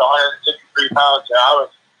able to make 163 pounds.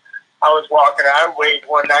 I was walking. I weighed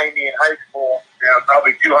 190 in high school.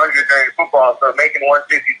 Probably 200 during football. So making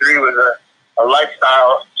 153 was a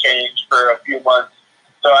lifestyle change for a few months.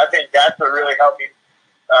 So I think that's what really helped me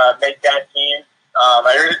make that team.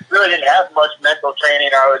 I really didn't have much mental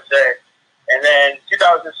training, I would say. And then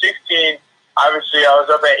 2016, obviously I was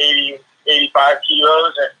up at 85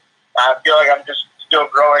 kilos, and I feel like I'm just still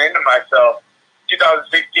growing into myself.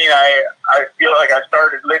 2016, I feel like I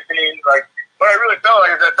started listening. Like, what I really felt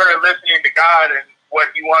like is I started listening to God and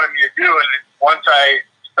what He wanted me to do. And once I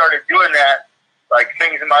started doing that, like,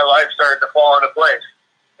 things in my life started to fall into place.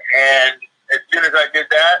 And as soon as I did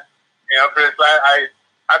that, for this I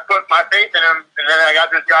put my faith in Him, and then I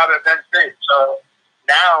got this job at Penn State. So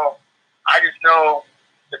now I just know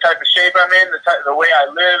the type of shape I'm in, the way I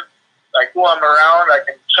live, like who I'm around. I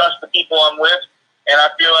can trust the people I'm with, and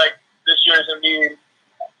I feel like this year is going to be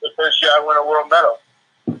the first year I win a world medal.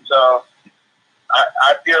 So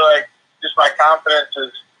I feel like just my confidence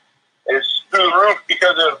is through the roof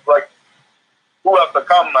because of like who I've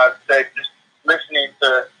become. I'd say just listening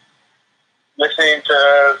to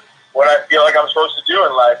what I feel like I'm supposed to do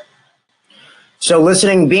in life. So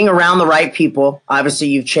being around the right people, obviously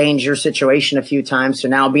you've changed your situation a few times. So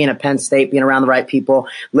now being at Penn State, being around the right people,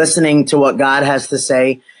 listening to what God has to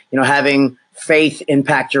say, having faith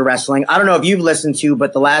impact your wrestling. I don't know if you've listened to,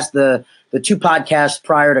 but the 2 podcasts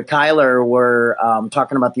prior to Kyler were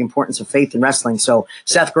talking about the importance of faith in wrestling. So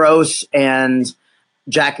Seth Gross and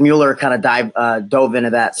Jack Mueller kind of dove into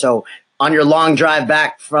that. So on your long drive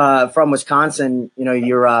back from Wisconsin,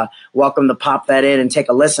 you're welcome to pop that in and take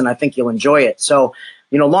a listen. I think you'll enjoy it. So,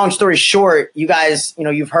 long story short, you guys,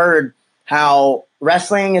 you've heard how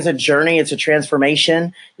wrestling is a journey. It's a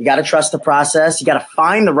transformation. You got to trust the process. You got to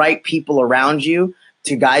find the right people around you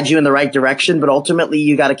to guide you in the right direction. But ultimately,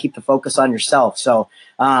 you got to keep the focus on yourself. So,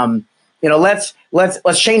 let's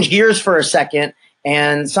change gears for a second.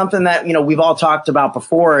 And something that, we've all talked about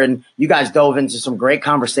before, and you guys dove into some great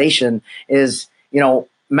conversation is,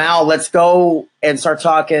 Mal, let's go and start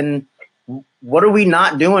talking. What are we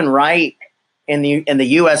not doing right in the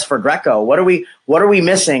U.S. for Greco? What are we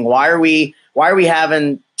missing? Why are we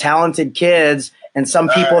having talented kids and some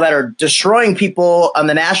people that are destroying people on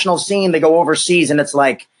the national scene? They go overseas and it's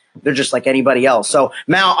like they're just like anybody else. So,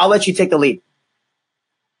 Mal, I'll let you take the lead.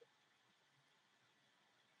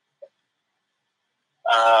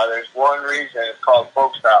 There's one reason. It's called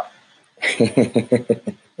folk style.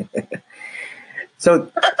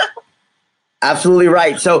 So, absolutely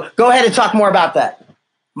right. So, go ahead and talk more about that.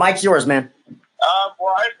 Mike's yours, man.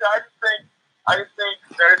 Well, I just think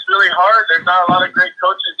that it's really hard. There's not a lot of great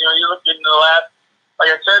coaches. You look in the last, like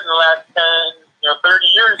I said, in the last 10, 30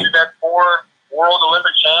 years, you've had 4 world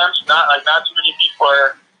Olympic champs. Not too many people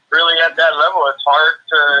are really at that level. It's hard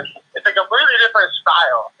to. It's a completely different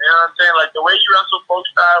style. You know what I'm saying? Like the way you wrestle folk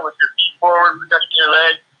style with your feet forward, protecting your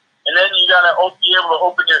leg, and then you gotta be able to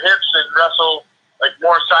open your hips and wrestle like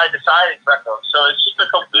more side to side in Greco. So it's just a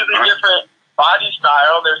completely different body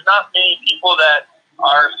style. There's not many people that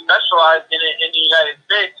are specialized in it in the United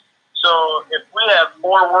States. So if we have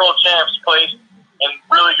 4 world champs placed and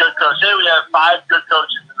really good coaches, say we have 5 good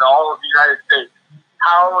coaches in all of the United States,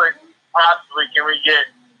 how possibly can we get?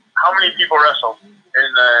 How many people wrestle in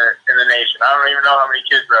the nation? I don't even know how many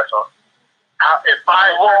kids wrestle. There's a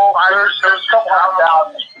couple hundred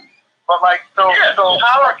thousand. But so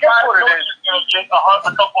how I guess what it is going to get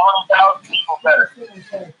a couple 100,000 people better.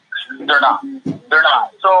 They're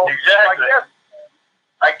not. So exactly.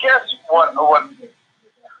 I guess what.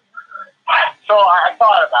 So I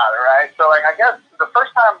thought about it, right? So I guess the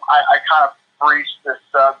first time I kind of breached this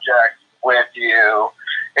subject with you,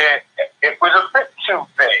 it was a bit too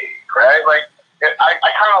vague, right? I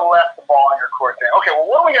kind of left the ball in your court saying, okay, well,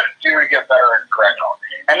 what are we going to do to get better in Greco?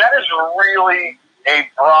 And that is really a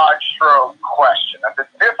broad stroke question. That's a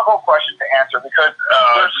difficult question to answer because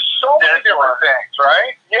there's so many different things,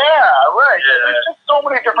 right? Yeah, right. Yeah. There's just so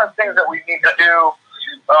many different things that we need to do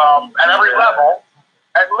at every level,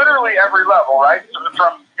 at literally every level, right? So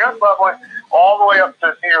from youth level all the way up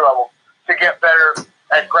to senior level to get better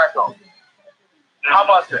at Greco. How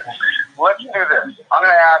about this? Let's do this. I'm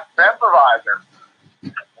going to ask Ben Provisor,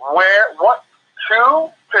 what 2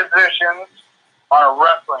 positions on a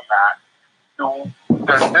wrestling mat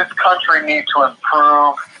does this country need to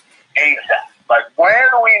improve ASAP? Like, where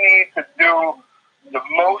do we need to do the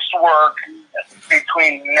most work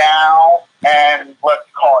between now and, let's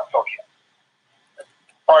call it Tokyo?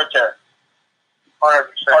 Parterre.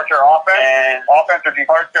 Parterre offense? Offense or defense?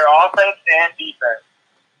 Parterre offense and defense.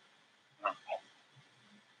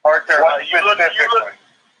 Parterre, you look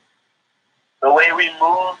the way we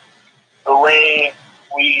move, the way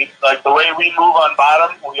we move on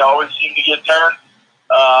bottom, we always seem to get turned,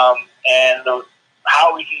 and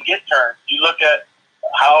how we can get turned. You look at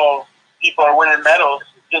how people are winning medals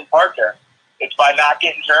in Parterre. It's by not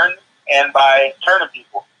getting turned and by turning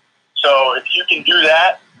people. So if you can do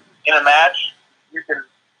that in a match, you can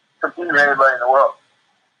compete with anybody in the world.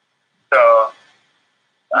 So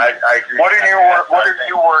I agree. What are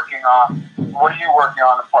you working on? What are you working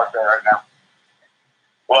on in Parterre right now?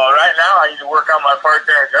 Well, right now I need to work on my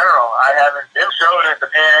Parterre in general. I haven't been showing at the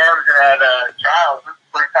Pan Ams and at trials. This is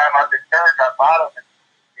the first time I've been turned on bottom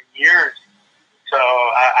in years. So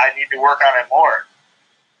I need to work on it more.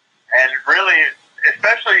 And really,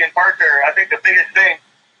 especially in Parterre, I think the biggest thing,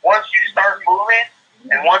 once you start moving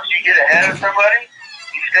and once you get ahead of somebody,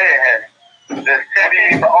 you stay ahead. The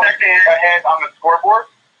second ahead on the scoreboard?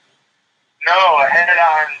 No, ahead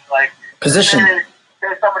on position.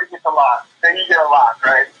 Say somebody gets a lock. Say you get a lock,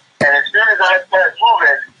 right? And as soon as I start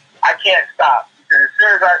moving, I can't stop. Because as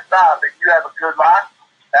soon as I stop, if you have a good lock,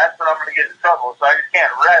 that's when I'm going to get in trouble. So I just can't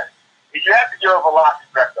rest. You have to give up a lock to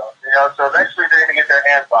Greco, so eventually they're going to get their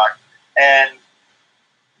hands locked. And,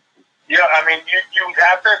 you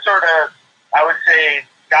have to sort of, I would say,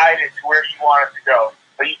 guide it to where you want it to go.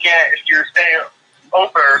 But you can't, if you stay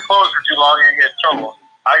open or closed for too long, you get in trouble.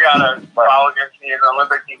 I got a foul against me in the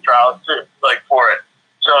Olympic team trials, too, for it.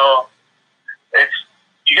 So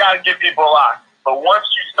you got to give people a lock. But once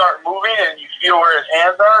you start moving and you feel where his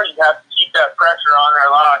hands are, you have to keep that pressure on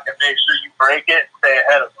their lock and make sure you break it and stay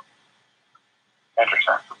ahead of them.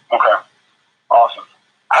 Interesting. Okay. Awesome.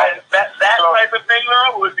 That type of thing,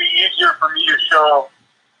 though, would be easier for me to show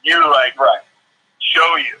you,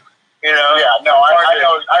 show you. You know? Yeah, no, I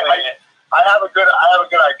know. I have a good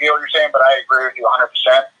idea what you're saying, but I agree with you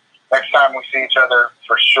 100%. Next time we see each other,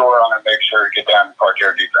 for sure, I'm going to make sure to get down to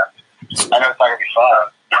Parterre defense. I know it's not going to be fun.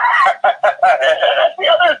 That's the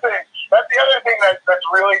other thing. That's the other thing that's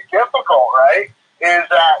really difficult, right? Is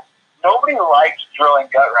that nobody likes drilling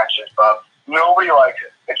gut wrenches, bub. Nobody likes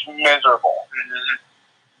it. It's miserable. Mm-hmm.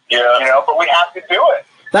 Yeah. You know, but we have to do it.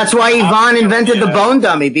 That's why Yvonne invented the bone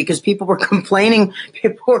dummy, because people were complaining.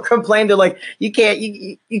 They're like, you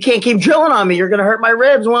can't keep drilling on me. You're going to hurt my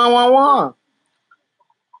ribs. Wah, wah, wah.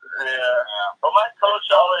 Yeah. But my coach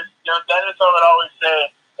always, Dennis would always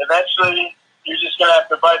say, eventually you're just going to have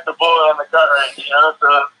to bite the bullet on the gut wrench,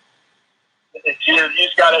 so you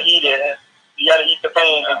just got to eat it. You got to eat the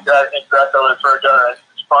pain and that's over for a gut wrench.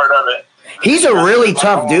 It's part of it. He's a really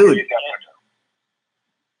tough dude.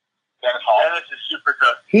 Dennis is super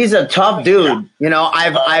tough. He's a tough dude.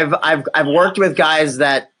 I've worked with guys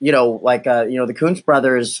that, the Kuntz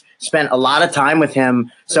brothers spent a lot of time with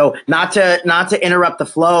him. So not to interrupt the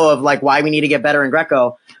flow of like why we need to get better in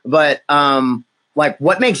Greco, but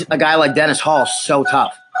what makes a guy like Dennis Hall so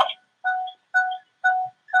tough?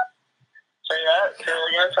 Say that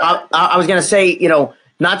again. I was going to say,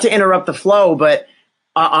 not to interrupt the flow, but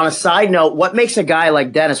on a side note, what makes a guy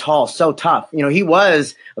like Dennis Hall so tough? He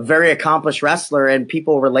was a very accomplished wrestler, and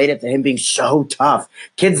people related to him being so tough.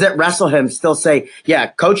 Kids that wrestle him still say, yeah,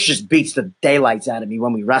 coach just beats the daylights out of me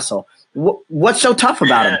when we wrestle. What's so tough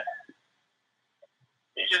about him?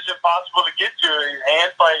 He's just impossible to get to. His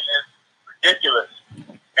hand fighting is ridiculous.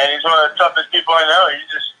 And he's one of the toughest people I know. He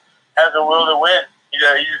just has a will to win. He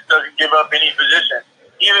just doesn't give up any position.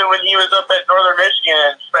 Even when he was up at Northern Michigan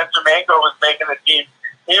and Spencer Manko was making the team,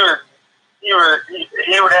 he would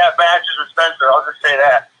have matches with Spencer. I'll just say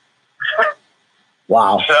that.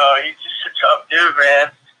 Wow. So he's just a tough dude,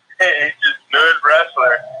 man. He's just a good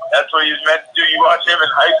wrestler. That's what he was meant to do. You watch him in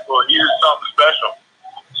high school, he was something special.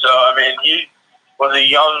 So he was a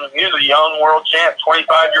young world champ,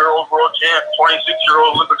 25-year-old world champ,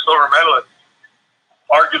 26-year-old Olympic silver medalist,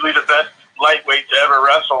 arguably the best lightweight to ever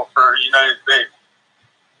wrestle for the United States.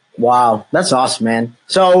 Wow, that's awesome, man.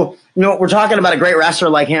 So, we're talking about a great wrestler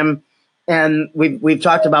like him, and we've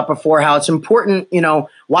talked about before how it's important,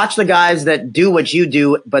 watch the guys that do what you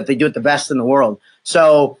do, but they do it the best in the world.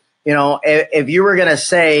 So, if you were going to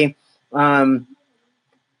say,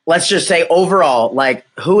 let's just say overall, like,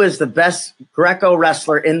 who is the best Greco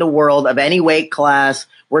wrestler in the world of any weight class?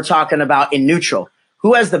 We're talking about in neutral.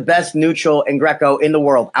 Who has the best neutral in Greco in the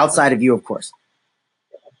world, outside of you, of course?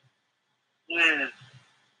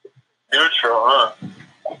 Neutral, huh?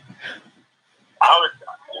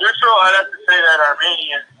 Neutral, I'd have to say that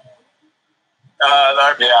Armenian. The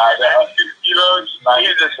Armenian,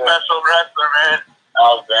 he's a special wrestler, man.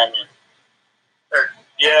 Albanian.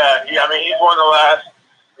 Yeah, he's won the last,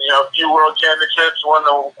 few world championships, won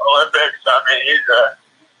the Olympics.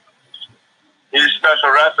 He's a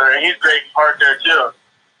special wrestler, and he's great in Parterre too.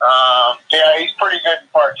 He's pretty good in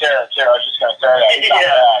Parterre too. I was just gonna say that. He's not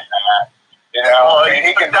bad, man.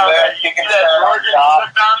 He can lift. He can stand on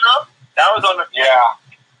top. That was on the Yeah.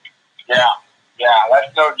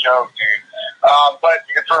 That's no joke, dude. But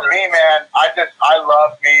for me, man, I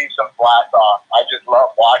love me some Blatov. I just love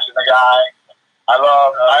watching the guy. As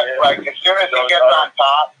soon as he gets on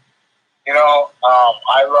top,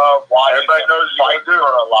 I love watching him fight for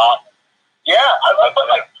a lot. Yeah, I love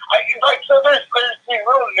so there's these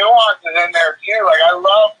little nuances in there too. Like, I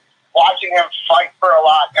love watching him fight for a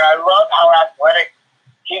lot, and I love how athletic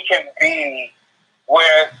he can be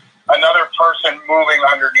with another person moving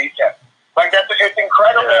underneath him. Like, it's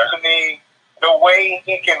incredible to me the way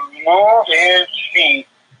he can move his feet,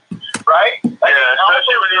 right?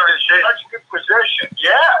 Especially when he's in shape. Such a good position.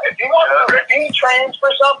 Yeah, if he trains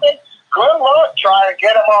for something, good luck trying to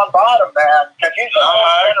get him on bottom, man, because he's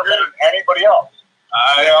better than anybody else.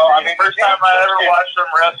 First time I ever watched him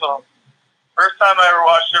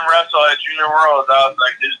wrestle at Junior Worlds, I was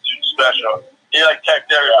like, this dude's special. He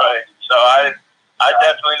teched everybody. So I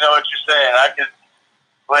definitely know what you're saying.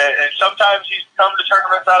 And sometimes he's come to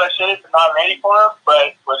tournaments out of shape and not ready for him,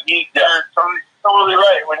 but when you're totally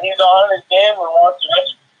right. When he's on his game and wants to,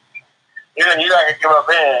 he's not gonna give up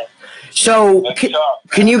in. So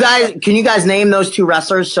can you guys name those two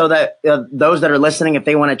wrestlers so that those that are listening, if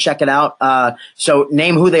they want to check it out, so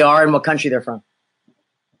name who they are and what country they're from.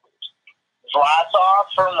 Vlasov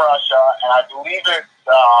from Russia, and I believe it's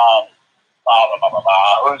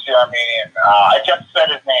who's the Armenian? I just said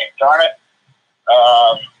his name. Darn it.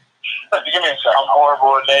 Give me a second. I'm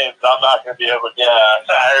horrible with names. I'm not going to be able to get it.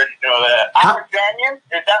 I already know that. Alexandrian?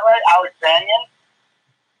 Is that right? Alexandrian?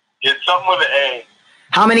 It's something with an A.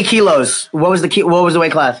 How many kilos? What was the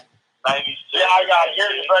weight class? 96. Yeah, I got it.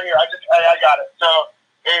 Here's it right here. I got it. So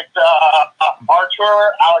it's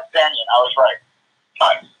Artur Alexanian. I was right.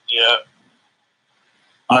 Nice. Yeah.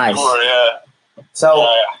 Nice. Artur, yeah. So,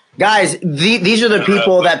 guys, these are the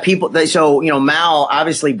people so, Mal,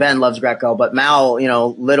 obviously Ben loves Greco, but Mal,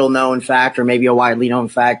 little known fact, or maybe a widely known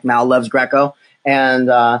fact, Mal loves Greco. And,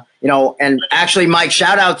 and actually, Mike,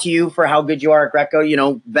 shout out to you for how good you are at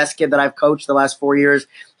Greco. Best kid that I've coached the last 4 years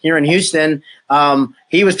here in Houston.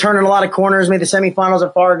 He was turning a lot of corners, made the semifinals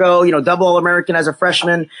at Fargo, double All-American as a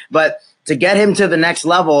freshman. But to get him to the next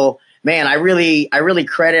level, man, I really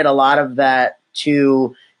credit a lot of that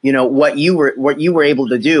to, what you were able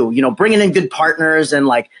to do. Bringing in good partners and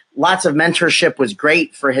like lots of mentorship was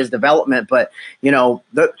great for his development. But,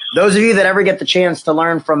 those of you that ever get the chance to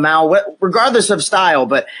learn from Mal, regardless of style,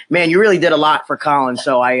 but man, you really did a lot for Colin.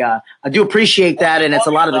 So I do appreciate that. And it's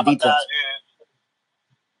a lot of the details.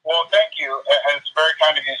 Well, thank you. And it's very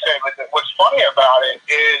kind of you to say, but what's funny about it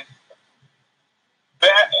is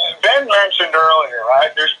Ben mentioned earlier,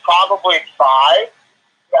 right? There's probably 5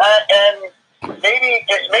 and maybe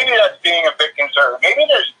that's being a bit conservative. Maybe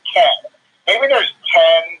there's 10. Maybe there's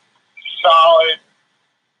 10 solid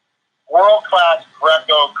world-class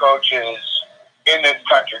Greco coaches in this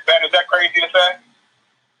country. Ben, is that crazy to say?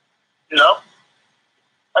 No.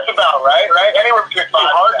 That's about right? Anywhere between 5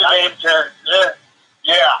 hard to name 10.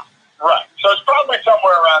 Yeah, right. So it's probably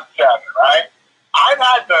somewhere around 7, right? I've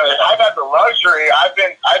had the luxury. I've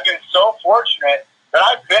been so fortunate that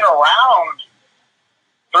I've been around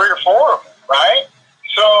 3 or 4 of them, right?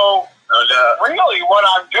 So really, what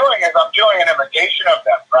I'm doing is I'm doing an imitation of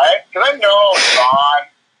them, right? Because I know Ron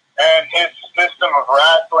and his system of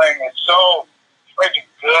wrestling is so freaking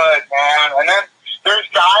good, man. And then there's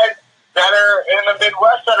guys that are in the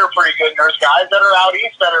Midwest that are pretty good, and there's guys that are out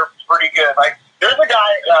east that are pretty good. Like there's a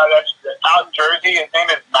guy that's out in Jersey. His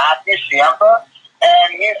name is Matthew Ciampa, and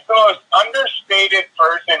he's the most understated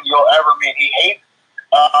person you'll ever meet. He hates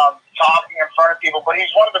talking in front of people, but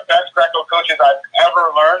he's one of the best Greco coaches I've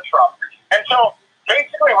ever learned from. And so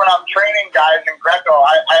basically when I'm training guys in Greco,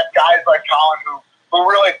 I have guys like Colin who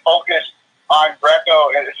really focus on Greco,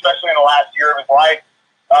 especially in the last year of his life.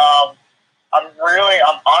 I'm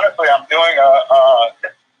doing a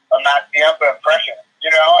Matt Ciampa impression,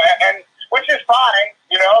 and which is fine,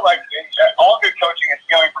 like all good coaching is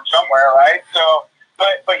stealing from somewhere, right? So,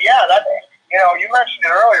 but yeah, that, you mentioned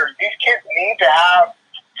it earlier. These kids need to have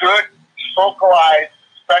good, focalized,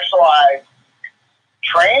 specialized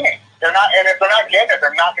training. And if they're not getting it,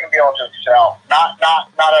 they're not going to be able to excel. Not at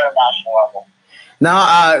a national level. No,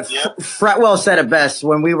 Fretwell said it best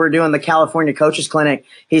when we were doing the California Coaches Clinic.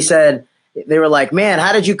 He said, they were like, man,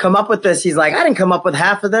 how did you come up with this? He's like, I didn't come up with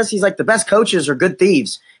half of this. He's like, the best coaches are good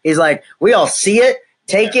thieves. He's like, we all see it,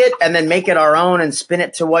 take it, and then make it our own and spin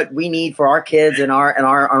it to what we need for our kids and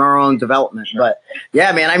our own development. But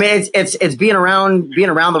yeah, man, I mean, it's being around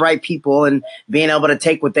the right people and being able to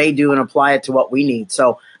take what they do and apply it to what we need.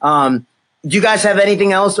 So, do you guys have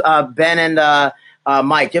anything else, Ben and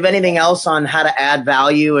Mike? Do you have anything else on how to add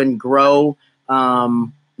value and grow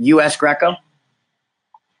U.S. Greco?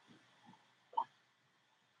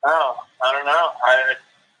 Oh, I don't know. I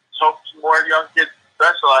hope some more young kids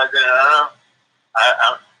specialize in it. I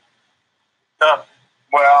don't know. Tough.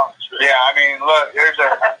 Well, yeah, I mean, look, that's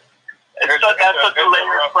such a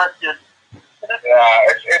layered question. Yeah,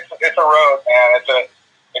 it's a road, man.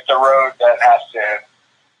 It's a road that has to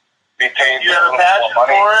be paved. You have a passion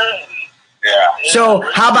for it? Yeah. So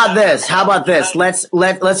how about this?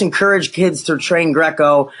 Let's encourage kids to train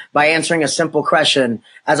Greco by answering a simple question.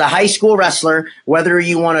 As a high school wrestler, whether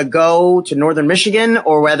you want to go to Northern Michigan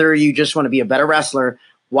or whether you just want to be a better wrestler,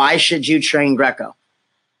 why should you train Greco?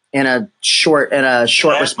 In a short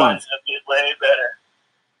response. It's way better.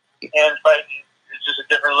 And fighting is just a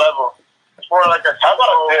different level. It's more like a. How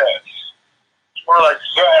about this? It's more like.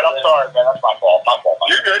 Go ahead. I'm sorry, man. That's my fault.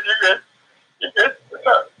 You're good. What's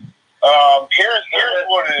up? Here's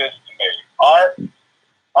what it is to me.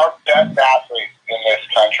 Our best athletes in this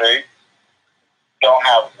country don't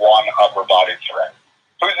have one upper body threat.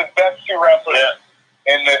 Who's the best 2 wrestlers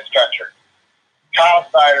in this country? Kyle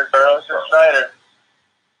Snyder, Carlson Snyder.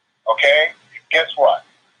 Okay? Guess what?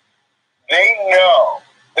 They know.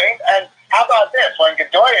 And how about this? When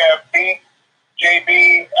Godoyev beat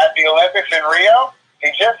JB at the Olympics in Rio, he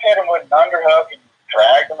just hit him with an underhook and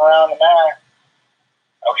dragged him around the mat.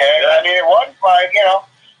 Okay? Yeah. I mean, it wasn't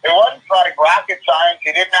like rocket science.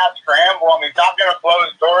 He didn't have to scramble him. He's not going to blow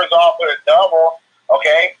his doors off with a double.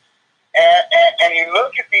 Okay? And you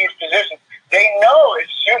look at these positions, they know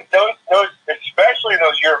those especially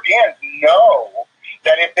those Europeans know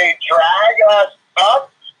that if they drag us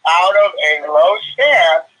up out of a low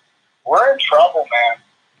stance, we're in trouble, man.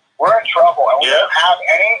 We're in trouble, and we don't have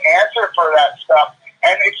any answer for that stuff.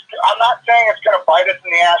 And I'm not saying it's going to bite us in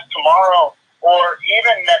the ass tomorrow or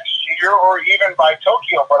even next year or even by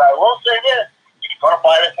Tokyo, but I will say this, it's going to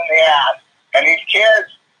bite us in the ass. And these kids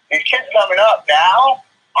coming up now,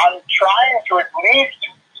 I'm trying to at least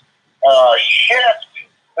shift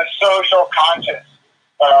the social conscience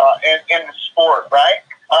in the sport, right?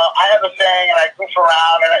 I have a saying, and I goof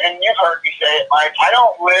around, and you've heard me say it, Mike. I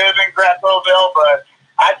don't live in Gretzoville, but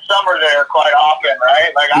I summer there quite often,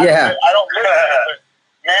 right? Like I don't live there, but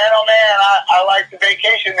man, oh man, I like to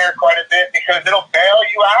vacation there quite a bit because it'll bail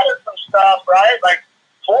you out of some stuff, right? Like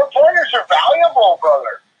 4-pointers are valuable,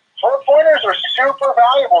 brother. 4-pointers are super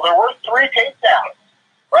valuable. They're worth 3 takedowns,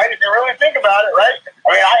 right? If you really think about it, right?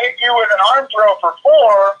 I mean, I hit you with an arm throw for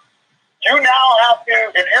 4. You now have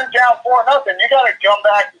to, if you're down 4-0, you got to come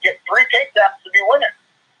back and get 3 takedowns to be winning,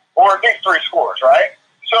 or at least 3 scores, right?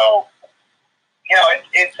 So, you know,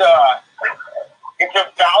 it's a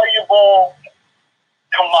valuable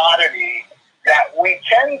commodity that we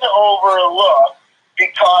tend to overlook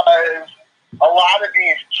because a lot of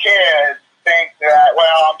these kids think that,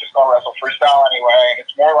 well, I'm just going to wrestle freestyle anyway, and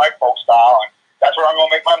it's more like folk style, and that's where I'm going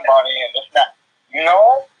to make my money, and this and that.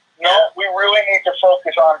 No, we really need to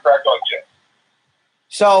focus on Greco too.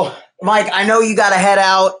 So, Mike, I know you got to head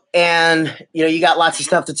out, and you know you got lots of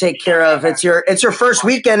stuff to take care of. It's your first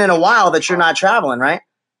weekend in a while that you're not traveling, right?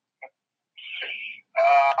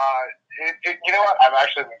 You know what? I've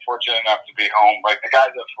actually been fortunate enough to be home. Like the guys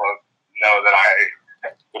at Float know that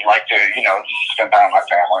I would like to, you know, spend time with my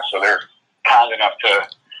family, so they're kind enough to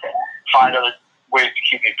find other ways to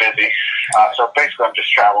keep me busy. So basically, I'm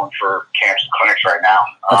just traveling for camps and clinics right now.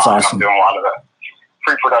 That's awesome. I'm doing a lot of the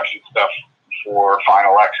pre-production stuff for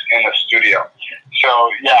Final X in the studio. So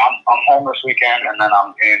yeah, I'm home this weekend, and then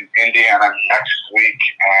I'm in Indiana next week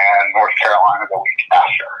and North Carolina the week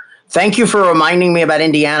after. Thank you for reminding me about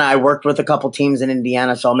Indiana. I worked with a couple teams in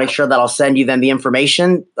Indiana, so I'll make sure that I'll send you them the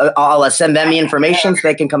information. I'll send them the information so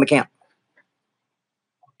they can come to camp.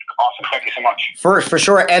 Awesome. Thank you so much. For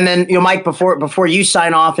sure. And then, you know, Mike, before you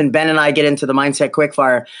sign off and Ben and I get into the Mindset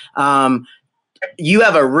Quickfire, you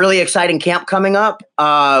have a really exciting camp coming up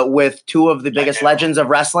with 2 of the biggest legends of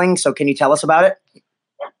wrestling. So can you tell us about it?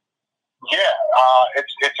 Yeah,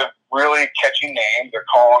 it's a really catchy name. They're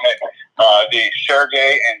calling it the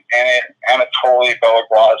Sergey and Anatoly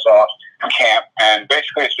Beloglazov camp, and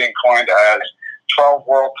basically it's being coined as 12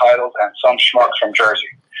 world titles and some schmucks from Jersey.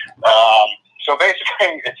 So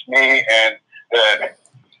basically it's me and the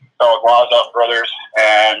Beloglazov brothers,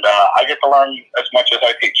 and I get to learn as much as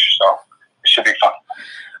I teach, so it should be fun.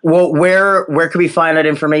 Well, where can we find out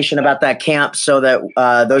information about that camp so that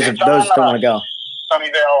those don't want to go?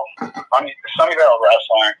 Sunnyvale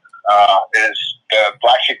Wrestling is the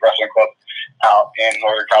Black Sheep Wrestling Club out in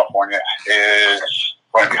Northern California is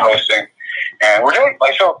going to be hosting, and we're doing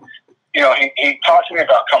like so. You know, he talked to me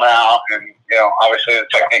about coming out, and you know, obviously the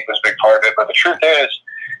technique was a big part of it. But the truth is,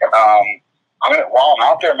 while I'm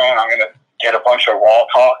out there, man, I'm gonna get a bunch of wall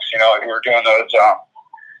talks. You know, we were doing those,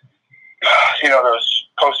 those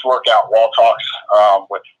post-workout wall talks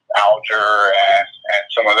with Alger and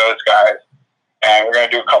some of those guys. And we're going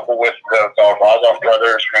to do a couple with the Beloglazov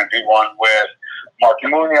brothers. We're going to do one with Marky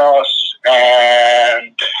Munoz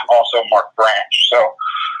and also Mark Branch. So,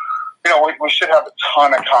 you know, we should have a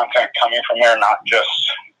ton of content coming from there, not just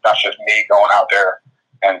me going out there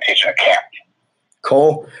and teaching a camp.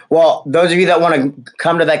 Cool. Well, those of you that want to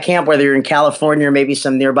come to that camp, whether you're in California or maybe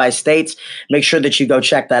some nearby states, make sure that you go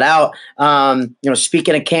check that out.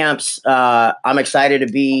 Speaking of camps, I'm excited to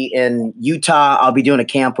be in Utah. I'll be doing a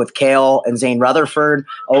camp with Kale and Zane Rutherford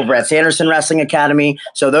over at Sanderson Wrestling Academy.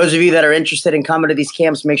 So those of you that are interested in coming to these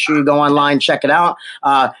camps, make sure you go online, check it out.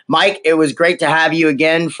 Mike, it was great to have you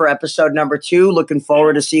again for episode number 2. Looking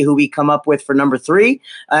forward to see who we come up with for number 3.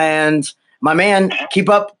 And my man, keep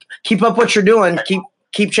up what you're doing.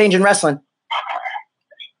 Keep changing wrestling.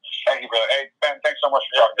 Thank you, brother. Hey, Ben, thanks so much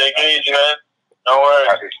for talking. Take it easy, man. No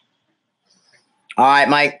worries. All right,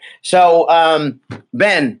 Mike. So,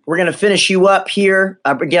 Ben, we're going to finish you up here.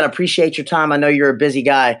 Again, appreciate your time. I know you're a busy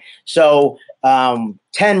guy. So, 10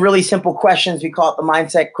 really simple questions. We call it the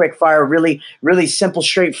Mindset Quickfire. Really, really simple,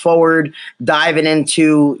 straightforward, diving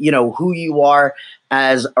into, you know, who you are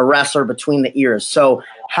as a wrestler between the ears. So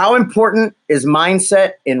how important is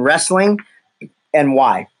mindset in wrestling and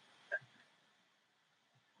why?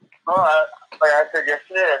 Well, like I said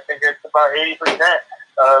yesterday, I think it's about 80%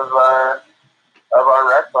 of our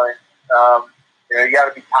wrestling. You got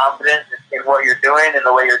to be confident in what you're doing and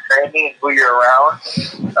the way you're training and who you're around.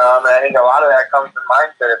 And I think a lot of that comes from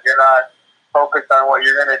mindset. If you're not focused on what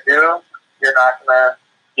you're going to do, you're not going to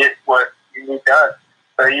get what you need done.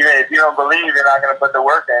 So even if you don't believe, you're not going to put the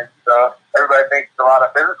work in. So everybody thinks it's a lot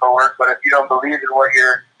of physical work, but if you don't believe in what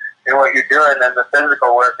you're doing, then the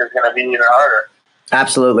physical work is going to be even harder.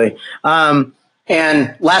 Absolutely.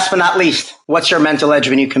 And last but not least, what's your mental edge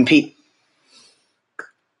when you compete?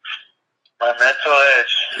 My mental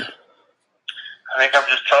edge, I think I'm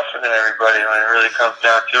just tougher than everybody when it really comes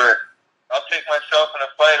down to it. I'll take myself in a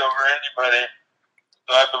fight over anybody.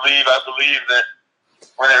 So I believe that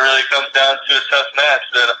when it really comes down to a tough match,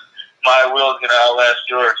 that my will is going to outlast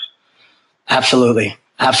yours. Absolutely.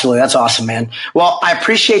 Absolutely. That's awesome, man. Well, I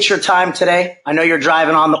appreciate your time today. I know you're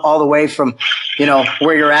driving all the way from,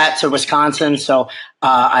 where you're at to Wisconsin. So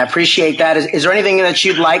I appreciate that. Is there anything that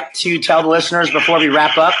you'd like to tell the listeners before we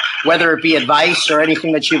wrap up, whether it be advice or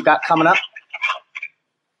anything that you've got coming up?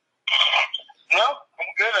 No,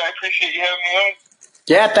 I'm good. I appreciate you having me on.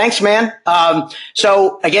 Yeah, thanks, man.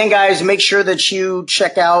 So again, guys, make sure that you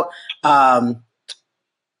check out our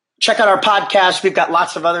podcast. We've got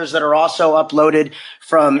lots of others that are also uploaded,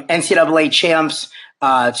 from NCAA champs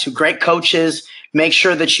to great coaches. Make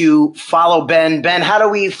sure that you follow Ben. Ben, how do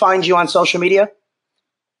we find you on social media?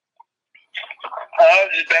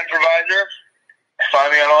 Just Ben Provisor.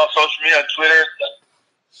 Find me on all social media, on Twitter.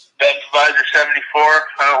 Ben Provisor 74. I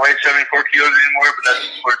don't weigh 74 kilos anymore, but that's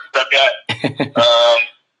where it's stuck at.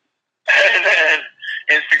 And then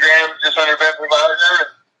Instagram, just under Ben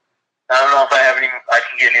Provisor. I don't know if I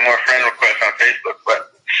can get any more friend requests on Facebook,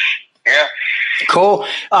 but yeah. Cool.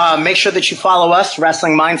 Make sure that you follow us,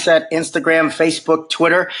 Wrestling Mindset, Instagram, Facebook,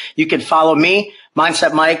 Twitter. You can follow me,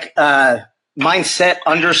 Mindset Mike,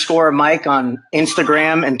 Mindset_Mike on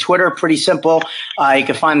Instagram and Twitter. Pretty simple. You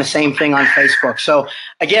can find the same thing on Facebook. So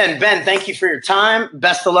again, Ben, thank you for your time.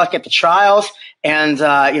 Best of luck at the trials. And,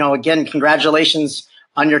 again, congratulations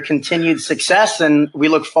on your continued success. And we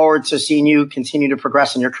look forward to seeing you continue to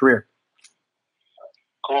progress in your career.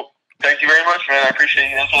 Cool. Thank you very much, man. I appreciate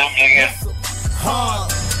you having me again.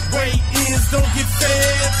 Hard weigh-ins don't get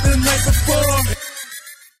fed the night before.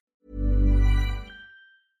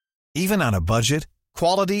 Even on a budget,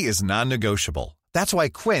 quality is non-negotiable. That's why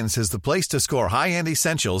Quince is the place to score high-end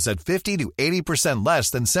essentials at 50 to 80% less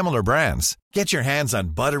than similar brands. Get your hands on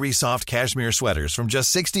buttery soft cashmere sweaters from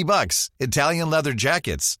just $60, Italian leather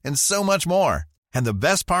jackets, and so much more. And the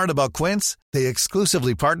best part about Quince, they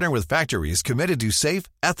exclusively partner with factories committed to safe,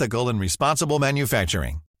 ethical, and responsible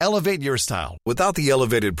manufacturing. Elevate your style without the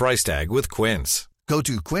elevated price tag with Quince. Go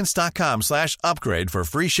to quince.com/upgrade for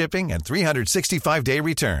free shipping and 365-day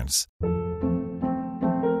returns.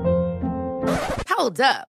 Hold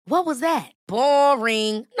up. What was that?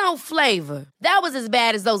 Boring. No flavor. That was as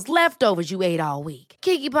bad as those leftovers you ate all week.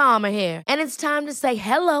 Keke Palmer here. And it's time to say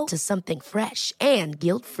hello to something fresh and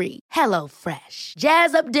guilt-free. Hello Fresh.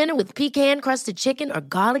 Jazz up dinner with pecan-crusted chicken or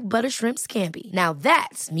garlic butter shrimp scampi. Now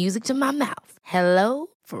that's music to my mouth. Hello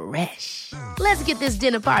Fresh. Let's get this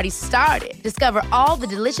dinner party started. Discover all the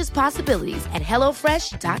delicious possibilities at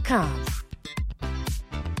HelloFresh.com.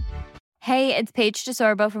 Hey, it's Paige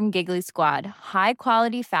DeSorbo from Giggly Squad. High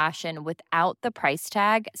quality fashion without the price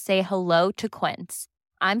tag. Say hello to Quince.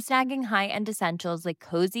 I'm snagging high-end essentials like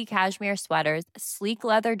cozy cashmere sweaters, sleek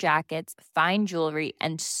leather jackets, fine jewelry,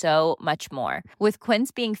 and so much more. With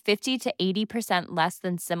Quince being 50 to 80% less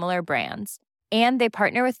than similar brands. And they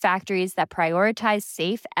partner with factories that prioritize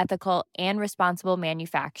safe, ethical, and responsible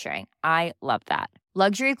manufacturing. I love that.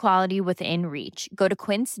 Luxury quality within reach. Go to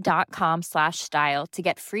quince.com/style to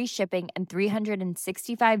get free shipping and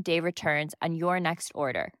 365-day returns on your next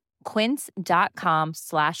order.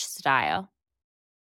 Quince.com/style.